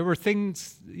 There were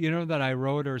things, that I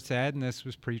wrote or said, and this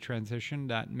was pre-transition,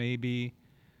 that maybe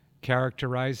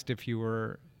characterized, if you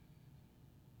were,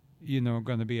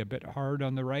 going to be a bit hard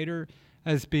on the writer,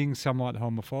 as being somewhat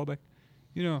homophobic,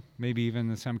 maybe even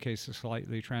in some cases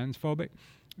slightly transphobic,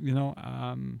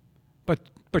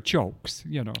 but jokes,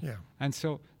 Yeah. And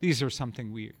so these are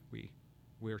something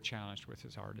we're challenged with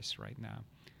as artists right now,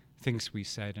 things we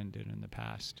said and did in the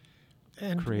past.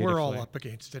 And we're all creatively. up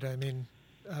against it. I mean,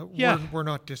 Yeah. we're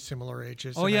not dissimilar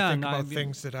ages. Oh, and yeah, I think and about I-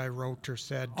 things that I wrote or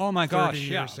said Oh, my 30 gosh,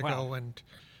 yeah, years ago, well. and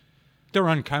They're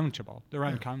uncountable. They're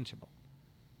Yeah. uncountable.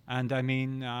 And I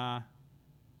mean,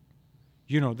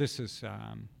 this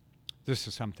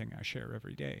is something I share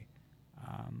every day.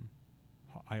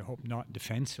 I hope not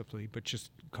defensively, but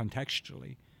just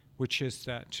contextually, which is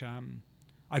that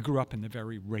I grew up in a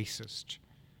very racist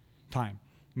time.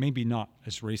 Maybe not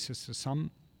as racist as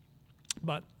some,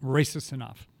 but racist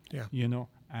enough. Yeah.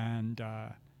 And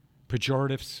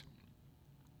pejoratives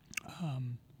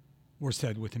were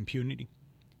said with impunity.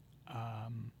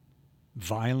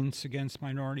 Violence against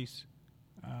minorities,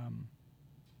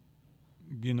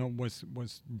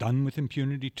 was done with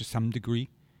impunity to some degree.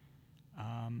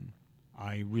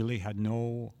 I really had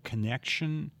no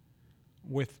connection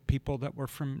with people that were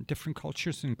from different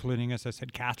cultures, including, as I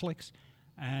said, Catholics.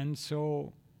 And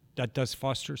so that does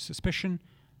foster suspicion.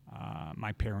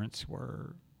 My parents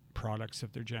were products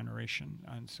of their generation,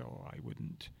 and so I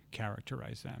wouldn't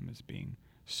characterize them as being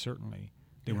certainly,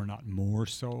 they were not more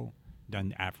so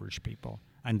than average people.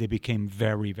 And they became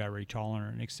very, very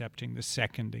tolerant and accepting the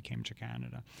second they came to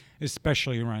Canada,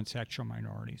 especially around sexual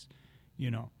minorities,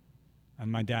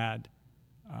 And my dad,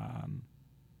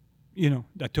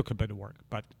 that took a bit of work,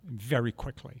 but very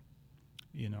quickly,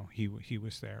 he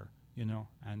was there,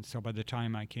 And so by the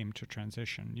time I came to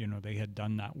transition, they had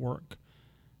done that work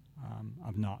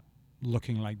of not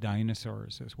looking like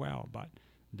dinosaurs as well. But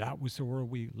that was the world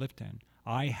we lived in.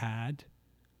 I had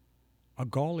a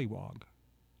gollywog.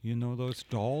 Those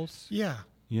dolls? yeah.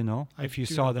 If you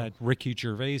do saw know that Ricky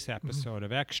Gervais episode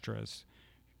of Extras,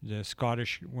 the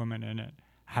Scottish woman in it,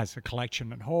 has a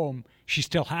collection at home. She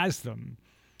still has them.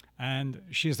 And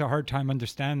she has a hard time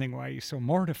understanding why he's so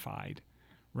mortified,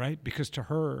 right? Because to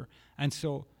her, and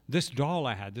so this doll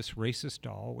I had, this racist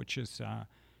doll, which is,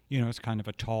 it's kind of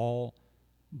a tall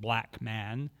black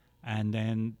man, and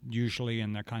then usually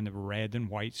in a kind of red and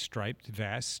white striped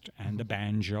vest and a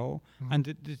banjo.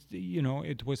 And,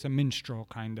 it was a minstrel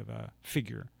kind of a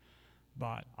figure.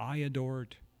 But I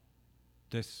adored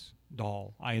this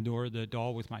doll. The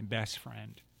doll was my best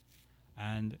friend.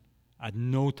 And at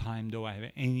no time do I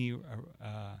have any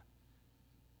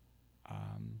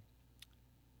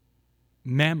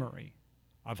memory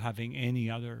of having any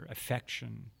other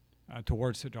affection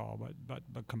towards the doll,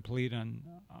 but complete and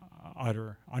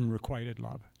utter unrequited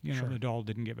love. Sure. The doll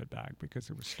didn't give it back because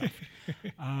it was stuffed.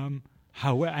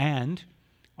 And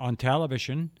on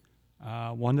television,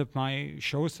 one of my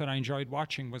shows that I enjoyed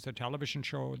watching was a television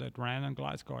show that ran in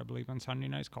Glasgow, I believe, on Sunday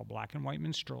nights, called Black and White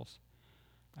Minstrels.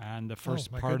 And the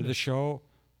first part of the show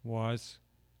was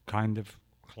kind of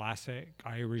classic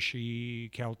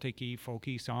Irishy, Celtic-y,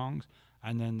 folky songs.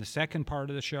 And then the second part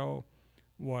of the show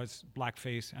was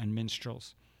blackface and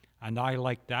minstrels. And I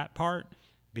liked that part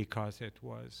because it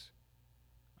was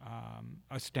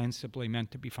ostensibly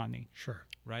meant to be funny. Sure.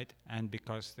 Right? And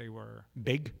because they were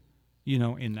big,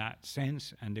 in that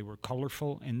sense, and they were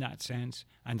colorful in that sense.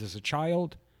 And as a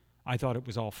child, I thought it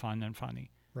was all fun and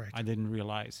funny. Right. I didn't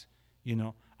realize,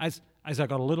 as I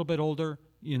got a little bit older,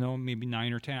 maybe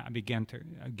 9 or 10, I began to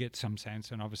get some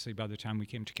sense. And obviously by the time we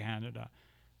came to Canada,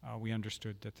 we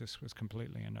understood that this was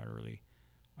completely and utterly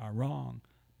wrong.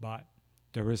 But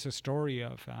there is a story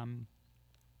of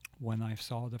when I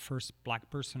saw the first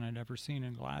black person I'd ever seen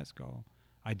in Glasgow,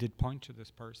 I did point to this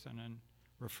person and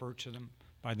refer to them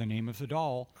by the name of the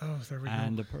doll. Oh, there we go.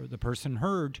 And the person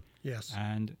heard. Yes.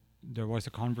 And there was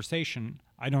a conversation.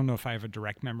 I don't know if I have a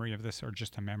direct memory of this or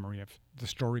just a memory of the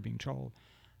story being told.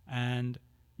 And,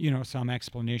 some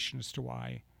explanation as to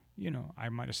why, I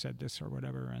might have said this or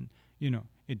whatever. And,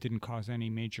 it didn't cause any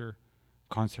major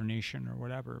consternation or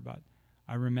whatever. But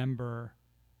I remember,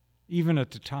 even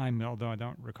at the time, although I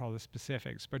don't recall the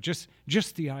specifics, but just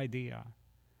the idea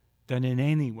that in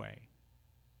any way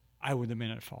I would have been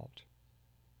at fault,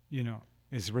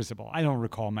 is risible. I don't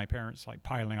recall my parents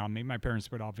piling on me. My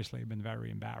parents would obviously have been very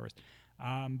embarrassed.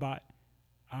 But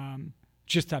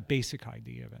just that basic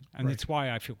idea of it. And Right. That's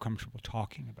why I feel comfortable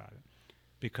talking about it,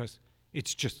 because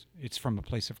it's from a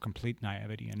place of complete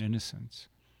naivety and innocence.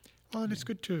 Well, and it's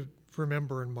good to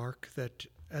remember and mark that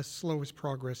as slow as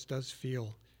progress does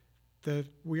feel, that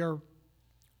we are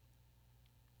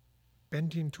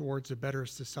bending towards a better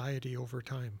society over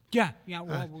time. Yeah.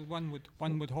 Well, one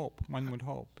would hope.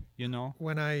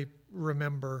 When I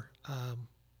remember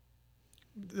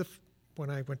when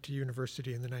I went to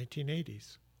university in the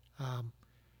 1980s,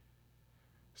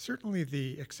 certainly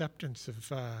the acceptance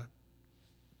of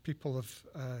people of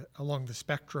along the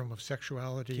spectrum of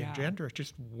sexuality and gender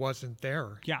just wasn't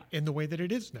there in the way that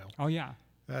it is now. Oh, yeah.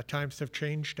 Times have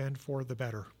changed, and for the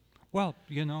better. Well,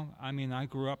 I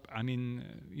grew up,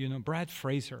 Brad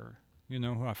Fraser,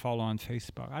 who I follow on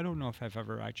Facebook. I don't know if I've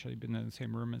ever actually been in the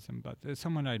same room as him, but it's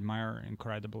someone I admire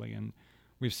incredibly. And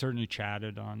we've certainly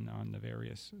chatted on the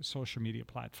various social media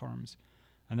platforms.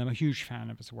 And I'm a huge fan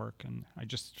of his work. And I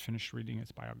just finished reading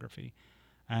his biography.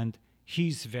 And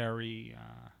he's very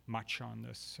much on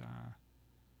this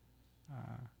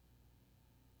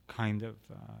kind of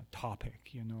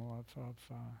topic, of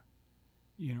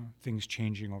things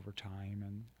changing over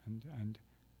time and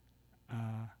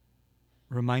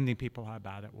reminding people how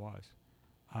bad it was.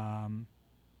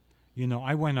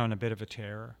 I went on a bit of a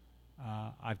tear.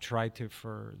 I've tried to,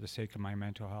 for the sake of my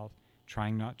mental health,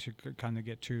 trying not to kind of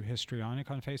get too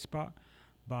histrionic on Facebook,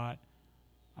 but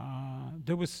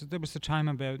there was a time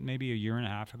about maybe a year and a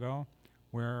half ago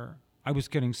where I was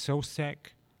getting so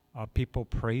sick of people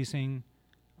praising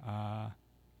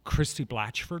Christy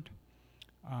Blatchford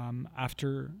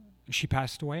after she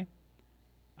passed away.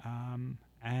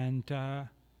 And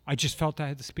I just felt I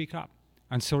had to speak up.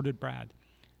 And so did Brad.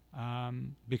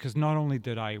 Because not only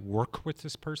did I work with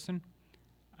this person,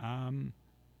 at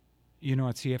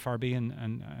CFRB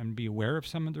and be aware of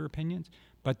some of their opinions,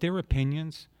 but their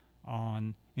opinions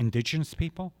on Indigenous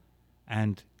people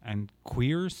and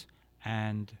queers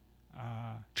and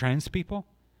trans people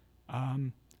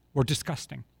were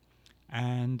disgusting.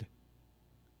 And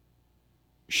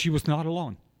she was not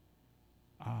alone.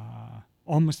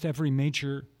 Almost every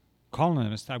major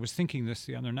columnist, I was thinking this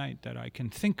the other night, that I can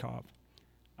think of,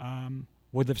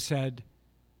 would have said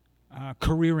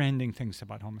career-ending things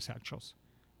about homosexuals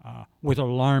with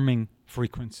alarming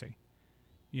frequency.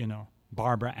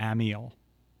 Barbara Amiel,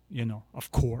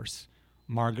 of course.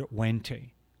 Margaret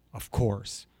Wente, of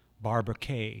course. Barbara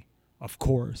Kay, of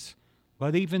course.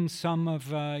 But even some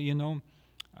of,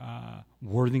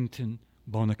 Worthington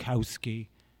Bonakowski,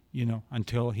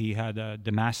 until he had a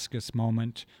Damascus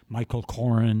moment, Michael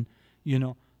Corrin,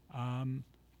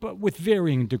 but with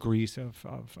varying degrees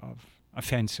of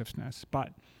offensiveness.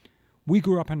 But we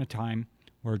grew up in a time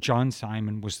where John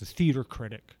Simon was the theater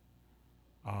critic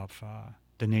of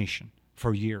the nation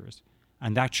for years,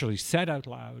 and actually said out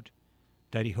loud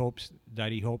that he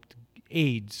hoped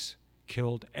AIDS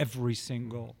killed every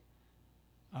single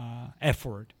F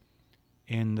word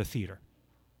in the theater,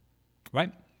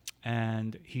 right?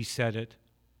 And he said it,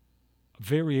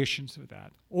 variations of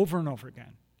that, over and over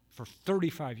again for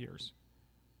 35 years.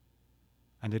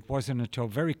 And it wasn't until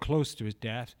very close to his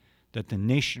death that the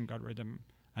nation got rid of him.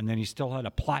 And then he still had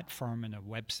a platform and a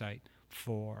website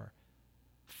for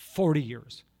 40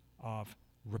 years of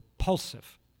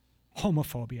repulsive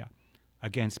homophobia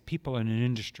against people in an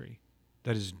industry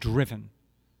that is driven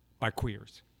by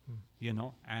queers,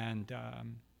 and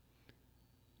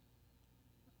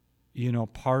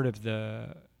part of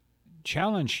the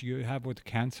challenge you have with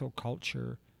cancel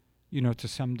culture, to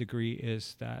some degree,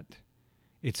 is that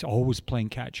it's always playing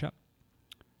catch up,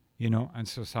 and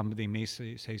so somebody may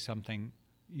say something,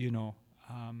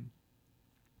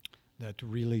 that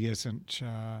really isn't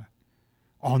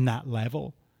on that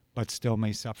level, but still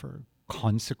may suffer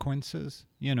consequences,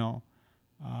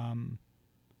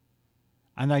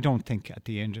 and I don't think at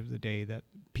the end of the day that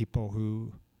people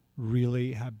who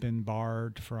really have been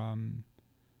barred from,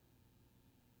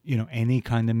 any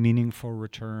kind of meaningful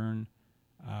return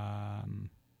are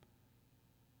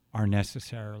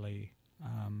necessarily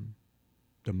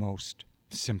the most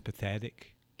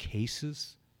sympathetic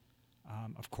cases.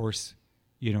 Of course,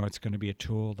 it's going to be a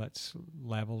tool that's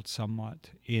leveled somewhat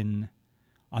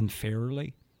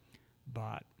unfairly,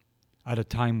 but at a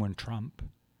time when Trump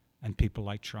and people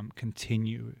like Trump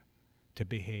continue to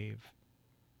behave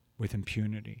with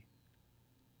impunity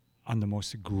on the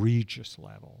most egregious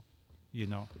level,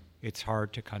 it's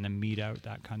hard to kind of mete out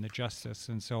that kind of justice.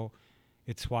 And so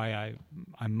it's why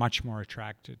I'm much more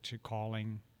attracted to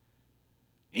calling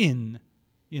in,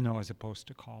 as opposed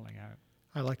to calling out.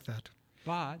 I like that.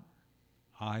 But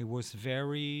I was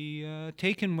very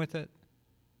taken with it.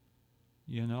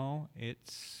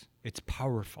 It's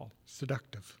powerful.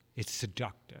 Seductive. It's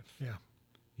seductive. Yeah.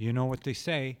 You know what they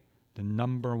say? The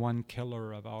number one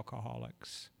killer of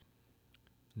alcoholics,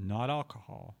 not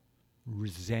alcohol,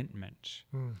 resentment.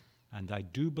 And I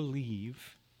do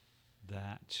believe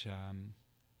that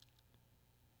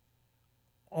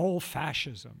all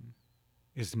fascism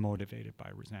is motivated by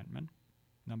resentment,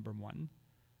 number one.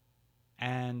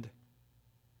 And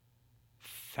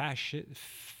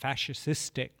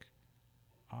fascistic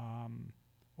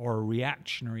or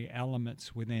reactionary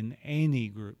elements within any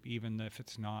group, even if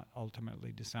it's not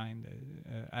ultimately designed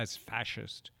as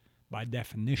fascist by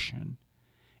definition,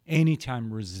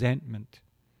 anytime resentment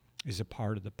is a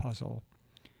part of the puzzle,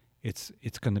 it's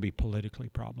going to be politically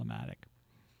problematic.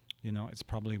 It's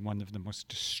probably one of the most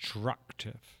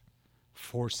destructive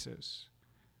forces,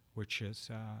 which is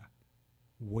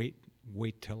wait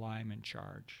till I'm in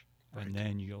charge, right, and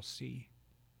then you'll see,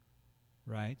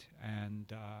 right?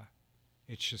 And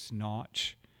it's just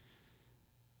not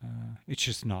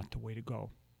the way to go.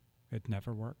 It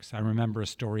never works. I remember a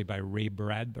story by Ray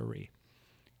Bradbury,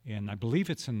 and I believe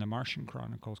it's in the Martian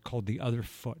Chronicles, called The Other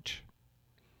Foot.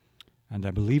 And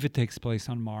I believe it takes place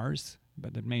on Mars,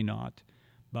 but it may not.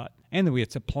 But anyway,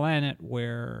 it's a planet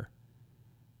where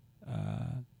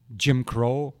Jim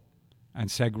Crow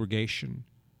and segregation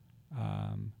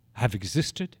have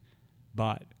existed,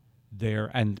 but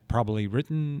and probably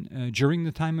written during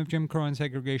the time of Jim Crow and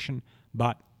segregation,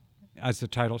 but as the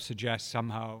title suggests,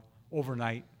 somehow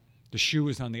overnight the shoe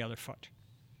is on the other foot.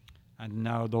 And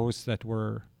now those that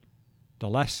were the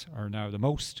less are now the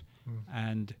most,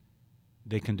 and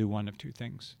they can do one of two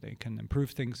things. They can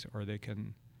improve things, or they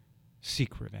can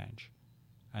seek revenge.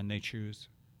 And they choose,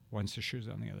 once the shoe's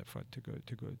on the other foot,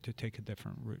 to take a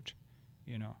different route,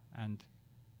 and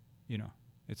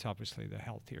it's obviously the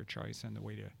healthier choice and the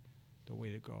way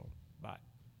to go. But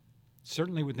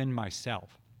certainly within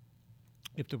myself,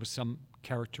 if there was some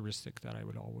characteristic that I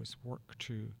would always work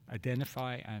to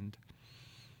identify and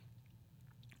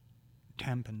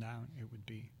tampen down, it would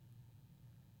be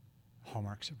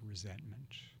hallmarks of resentment,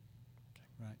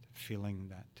 right? Feeling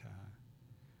that,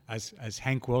 as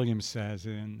Hank Williams says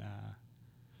in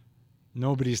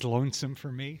Nobody's Lonesome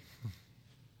for Me.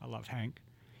 I love Hank.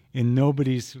 In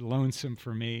Nobody's Lonesome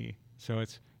for Me. So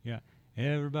it's,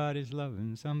 everybody's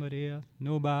loving somebody else.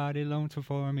 Nobody lonesome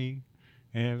for me.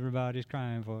 Everybody's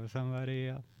crying for somebody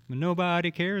else. But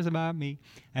nobody cares about me.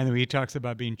 And then he talks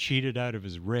about being cheated out of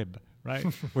his rib, right?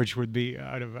 Which would be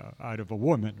out of a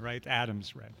woman, right?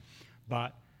 Adam's rib.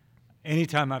 But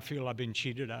anytime I feel I've been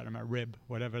cheated out of my rib,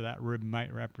 whatever that rib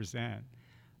might represent,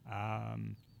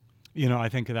 I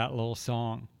think of that little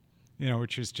song,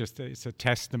 which is just it's a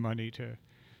testimony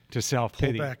to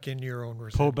self-pity. Pull back in your own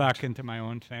resentment. Pull back into my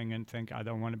own thing and think, I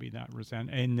don't want to be that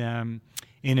resentful. And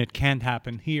in It Can't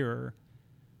Happen Here,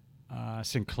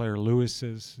 Sinclair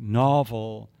Lewis's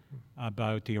novel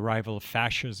about the arrival of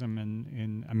fascism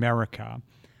in America,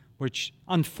 which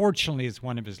unfortunately is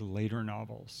one of his later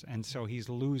novels. And so he's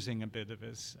losing a bit of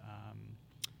his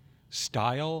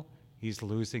style. He's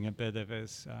losing a bit of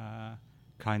his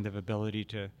kind of ability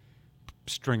to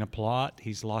string a plot.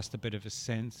 He's lost a bit of his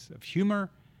sense of humor,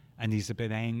 and he's a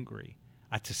bit angry.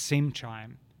 At the same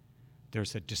time,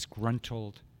 there's a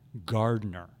disgruntled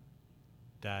gardener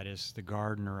that is the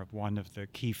gardener of one of the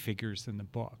key figures in the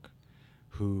book,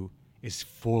 who is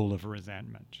full of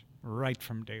resentment right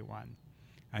from day one.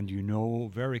 And you know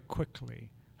very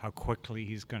quickly how quickly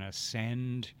he's going to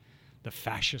ascend the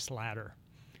fascist ladder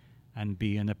and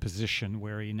be in a position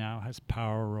where he now has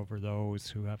power over those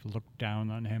who have looked down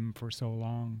on him for so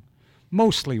long.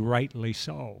 Mostly rightly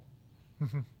so,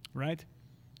 right?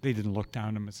 They didn't look down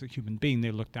on him as a human being. They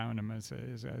looked down on him as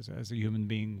a human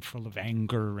being full of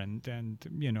anger and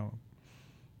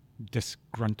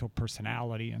disgruntled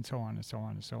personality and so on and so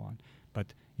on and so on.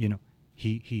 But,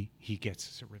 he gets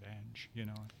his revenge,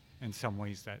 in some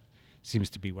ways that seems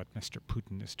to be what Mr.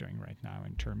 Putin is doing right now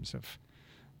in terms of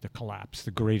the collapse,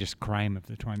 the greatest crime of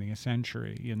the 20th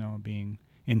century, being,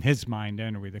 in his mind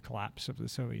anyway, the collapse of the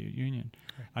Soviet Union.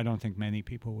 Okay. I don't think many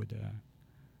people would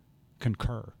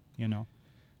concur,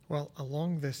 Well,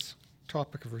 along this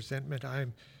topic of resentment, I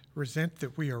resent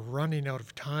that we are running out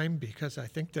of time, because I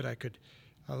think that I could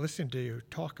listen to you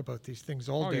talk about these things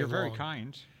all day long. Oh, you're very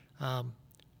kind.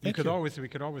 We could always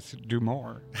do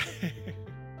more.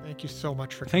 Thank you so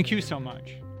much for coming. Thank you so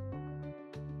much.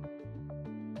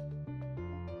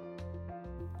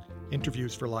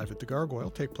 Interviews for Live at the Gargoyle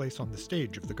take place on the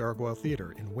stage of the Gargoyle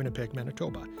Theatre in Winnipeg,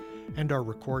 Manitoba, and are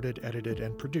recorded, edited,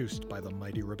 and produced by the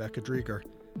mighty Rebecca Drieger.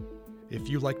 If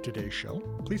you like today's show,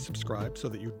 please subscribe so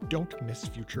that you don't miss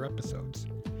future episodes.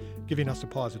 Giving us a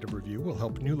positive review will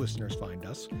help new listeners find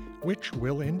us, which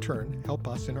will in turn help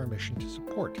us in our mission to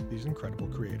support these incredible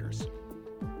creators.